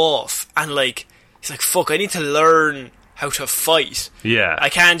go off and like, he's like, fuck, I need to learn how to fight. Yeah. I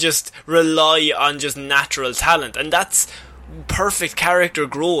can't just rely on just natural talent. And that's perfect character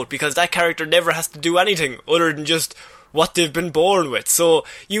growth, because that character never has to do anything other than just what they've been born with. So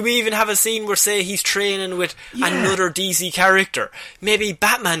you even have a scene where, say, he's training with another DC character. Maybe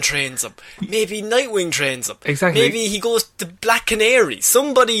Batman trains him. Maybe Nightwing trains him. Exactly. Maybe he goes to Black Canary.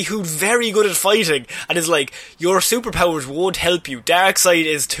 Somebody who's very good at fighting and is like, your superpowers won't help you. Darkseid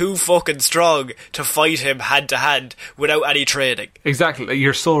is too fucking strong to fight him hand to hand without any training. Exactly.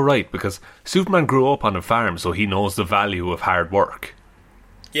 You're so right, because Superman grew up on a farm, so he knows the value of hard work.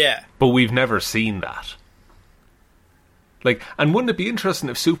 Yeah. But we've never seen that. Like, and wouldn't it be interesting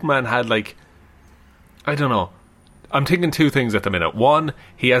if Superman had, like, I don't know, I'm thinking two things at the minute. One,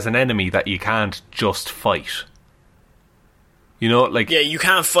 he has an enemy that you can't just fight. You know, like... Yeah, you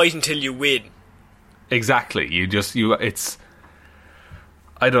can't fight until you win. Exactly. It's...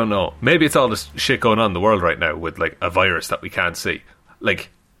 I don't know. Maybe it's all this shit going on in the world right now with, like, a virus that we can't see. Like,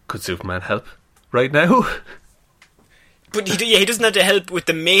 could Superman help right now? But he doesn't have to help with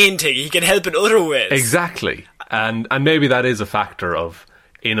the main thing. He can help in other ways. Exactly. And maybe that is a factor of,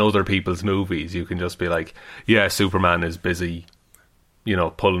 in other people's movies, you can just be like, yeah, Superman is busy, you know,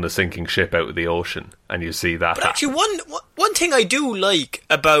 pulling a sinking ship out of the ocean, and you see that. But actually, one thing I do like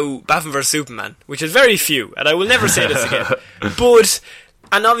about Batman vs Superman, which is very few, and I will never say this again, but,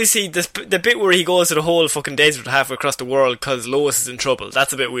 and obviously the bit where he goes to the whole fucking desert halfway across the world because Lois is in trouble,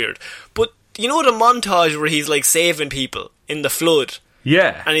 that's a bit weird. But you know the montage where he's like saving people in the flood?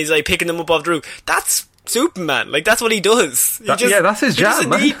 Yeah. And he's like picking them up off the roof? That's Superman. Like, that's what he does. That's his job,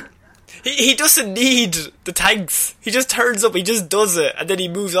 man. He doesn't need the thanks. He just turns up, he just does it, and then he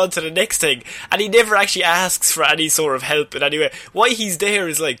moves on to the next thing. And he never actually asks for any sort of help in any way. Why he's there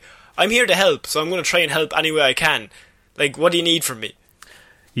is like, I'm here to help, so I'm going to try and help any way I can. Like, what do you need from me?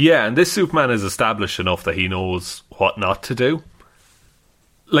 Yeah, and this Superman is established enough that he knows what not to do.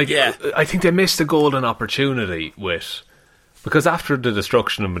 Like, yeah. I think they missed a golden opportunity with... Because after the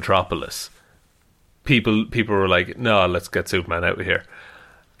destruction of Metropolis, people were like, no, let's get Superman out of here.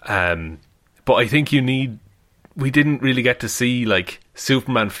 But I think we didn't really get to see, like,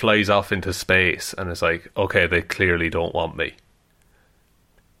 Superman flies off into space and it's like, okay, they clearly don't want me.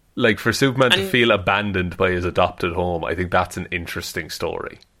 Like, for Superman to feel abandoned by his adopted home, I think that's an interesting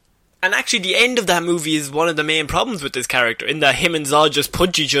story. And actually, the end of that movie is one of the main problems with this character, in that him and Zod just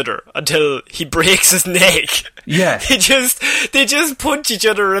punch each other until he breaks his neck. Yeah. They just punch each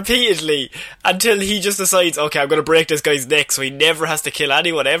other repeatedly until he just decides, okay, I'm going to break this guy's neck so he never has to kill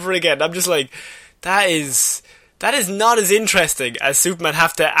anyone ever again. I'm just like, that is not as interesting as Superman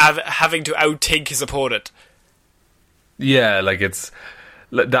having to outthink his opponent. Yeah, like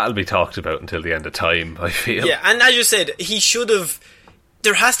that'll be talked about until the end of time, I feel. Yeah, and as you said, he should have...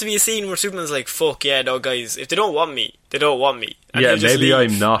 There has to be a scene where Superman's like, fuck yeah, no guys, if they don't want me, they don't want me. And yeah, maybe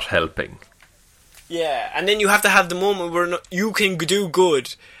I'm not helping. Yeah, and then you have to have the moment where you can do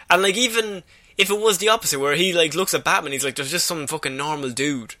good. And like, even if it was the opposite, where he like looks at Batman, he's like, there's just some fucking normal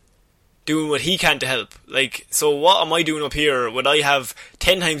dude doing what he can to help. Like, so what am I doing up here when I have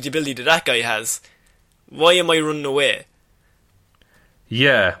 10 times the ability that guy has? Why am I running away?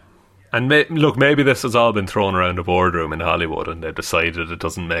 Yeah. And look, maybe this has all been thrown around a boardroom in Hollywood and they've decided it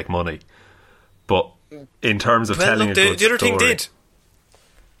doesn't make money. But in terms of telling a good the other story... thing did.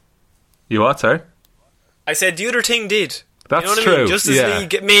 You what, sorry? I said the other thing did. That's you know what true. I mean? Justice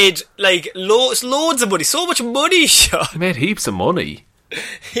League made like loads of money. So much money, Sean. It made heaps of money.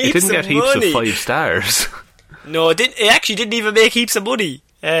 It didn't get heaps of 5 stars. No, it actually didn't even make heaps of money.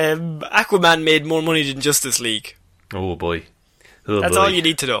 Aquaman made more money than Justice League. Oh boy. That's all you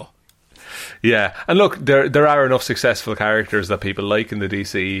need to know. Yeah, and look, there are enough successful characters that people like in the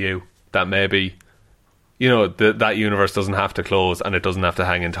DCEU that maybe, you know, that universe doesn't have to close and it doesn't have to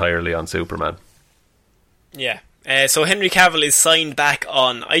hang entirely on Superman. Yeah. So Henry Cavill is signed back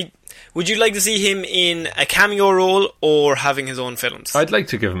on. Would you like to see him in a cameo role or having his own films? I'd like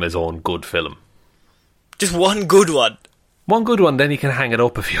to give him his own good film. Just one good one? One good one, then he can hang it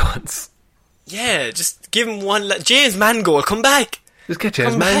up if he wants. Yeah, just give him one. James Mangold, come back. Just get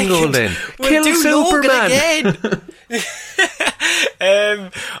James Mangold in. Kill Superman.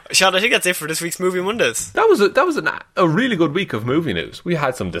 Sean, I think that's it for this week's Movie Mondays. That was a really good week of movie news. We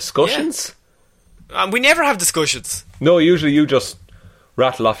had some discussions. Yeah. We never have discussions. No, usually you just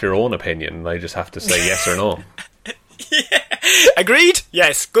rattle off your own opinion and I just have to say yes or no. Yeah. Agreed?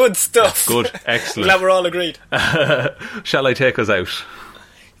 Yes, good stuff. That's good, excellent. Glad we're all agreed. Shall I take us out?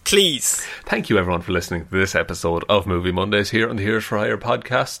 Please. Thank you everyone for listening to this episode of Movie Mondays here on the Heroes for Hire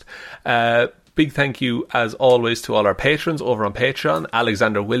podcast. Big thank you as always to all our patrons over on Patreon: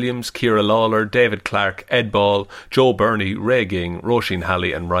 Alexander Williams, Ciara Lawler, David Clark, Ed Ball, Joe Burney, Ray Ging, Roisin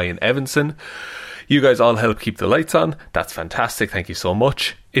Halley and Ryan Evanson. You guys all help keep the lights on. That's fantastic. Thank you so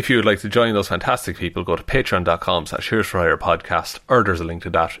much. If you would like to join those fantastic people, go to patreon.com/Heroes for Hire podcast, or there's a link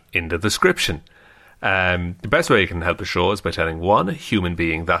to that in the description. The best way you can help the show is by telling one human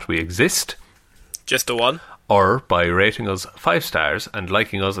being that we exist. Just the one. Or by rating us 5 stars and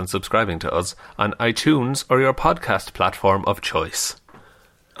liking us and subscribing to us on iTunes or your podcast platform of choice.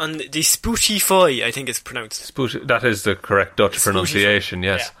 On the Spotify, I think it's pronounced. That is the correct Dutch pronunciation,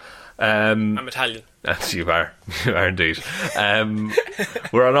 yes. Yeah. I'm Italian. You are indeed.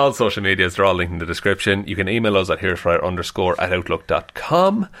 We're on all social medias. They're all linked in the description. You can email us at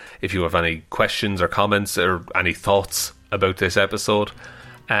heroesforhire_@outlook.com if you have any questions or comments or any thoughts about this episode.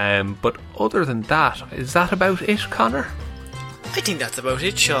 But other than that, is that about it, Connor? I think that's about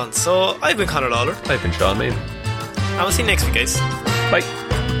it, Sean. So I've been Connor Lawler. I've been Sean Mean. And we'll see you next week, guys. Bye.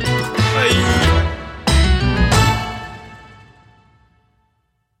 Bye.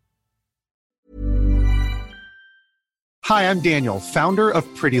 Hi, I'm Daniel, founder of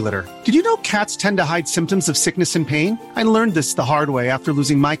Pretty Litter. Did you know cats tend to hide symptoms of sickness and pain? I learned this the hard way after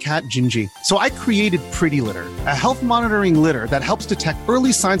losing my cat, Gingy. So I created Pretty Litter, a health monitoring litter that helps detect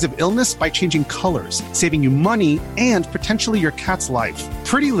early signs of illness by changing colors, saving you money and potentially your cat's life.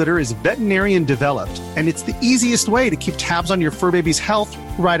 Pretty Litter is veterinarian developed, and it's the easiest way to keep tabs on your fur baby's health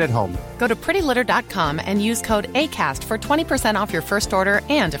right at home. Go to prettylitter.com and use code ACAST for 20% off your first order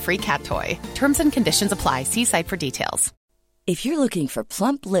and a free cat toy. Terms and conditions apply. See site for details. If you're looking for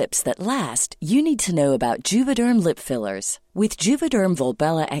plump lips that last, you need to know about Juvederm lip fillers. With Juvederm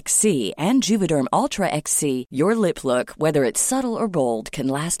Volbella XC and Juvederm Ultra XC, your lip look, whether it's subtle or bold, can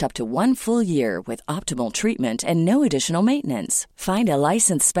last up to 1 full year with optimal treatment and no additional maintenance. Find a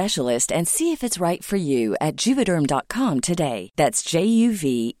licensed specialist and see if it's right for you at Juvederm.com today. That's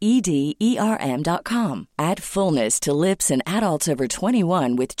JUVEDERM.com. Add fullness to lips in adults over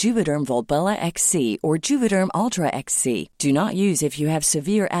 21 with Juvederm Volbella XC or Juvederm Ultra XC. Do not use if you have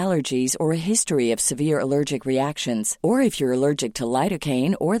severe allergies or a history of severe allergic reactions, or if you're allergic to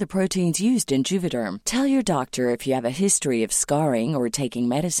lidocaine or the proteins used in Juvederm. Tell your doctor if you have a history of scarring or taking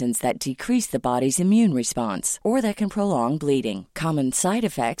medicines that decrease the body's immune response or that can prolong bleeding. Common side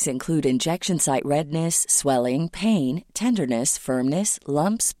effects include injection site redness, swelling, pain, tenderness, firmness,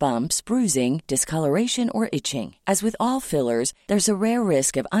 lumps, bumps, bruising, discoloration, or itching. As with all fillers, there's a rare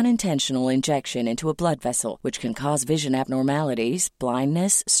risk of unintentional injection into a blood vessel, which can cause vision abnormalities,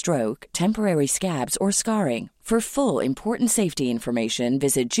 blindness, stroke, temporary scabs, or scarring. For full, important safety information,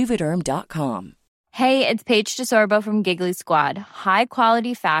 visit Juvederm.com. Hey, it's Paige DeSorbo from Giggly Squad. High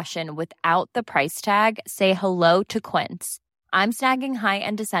quality fashion without the price tag. Say hello to Quince. I'm snagging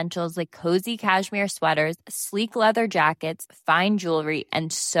high-end essentials like cozy cashmere sweaters, sleek leather jackets, fine jewelry,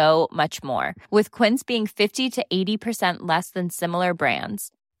 and so much more. With Quince being 50 to 80% less than similar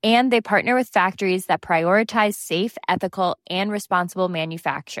brands. And they partner with factories that prioritize safe, ethical, and responsible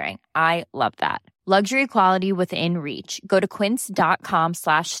manufacturing. I love that. Luxury quality within reach. Go to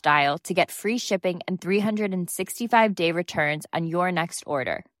quince.com/style to get free shipping and 365-day returns on your next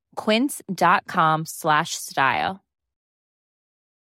order. Quince.com/style.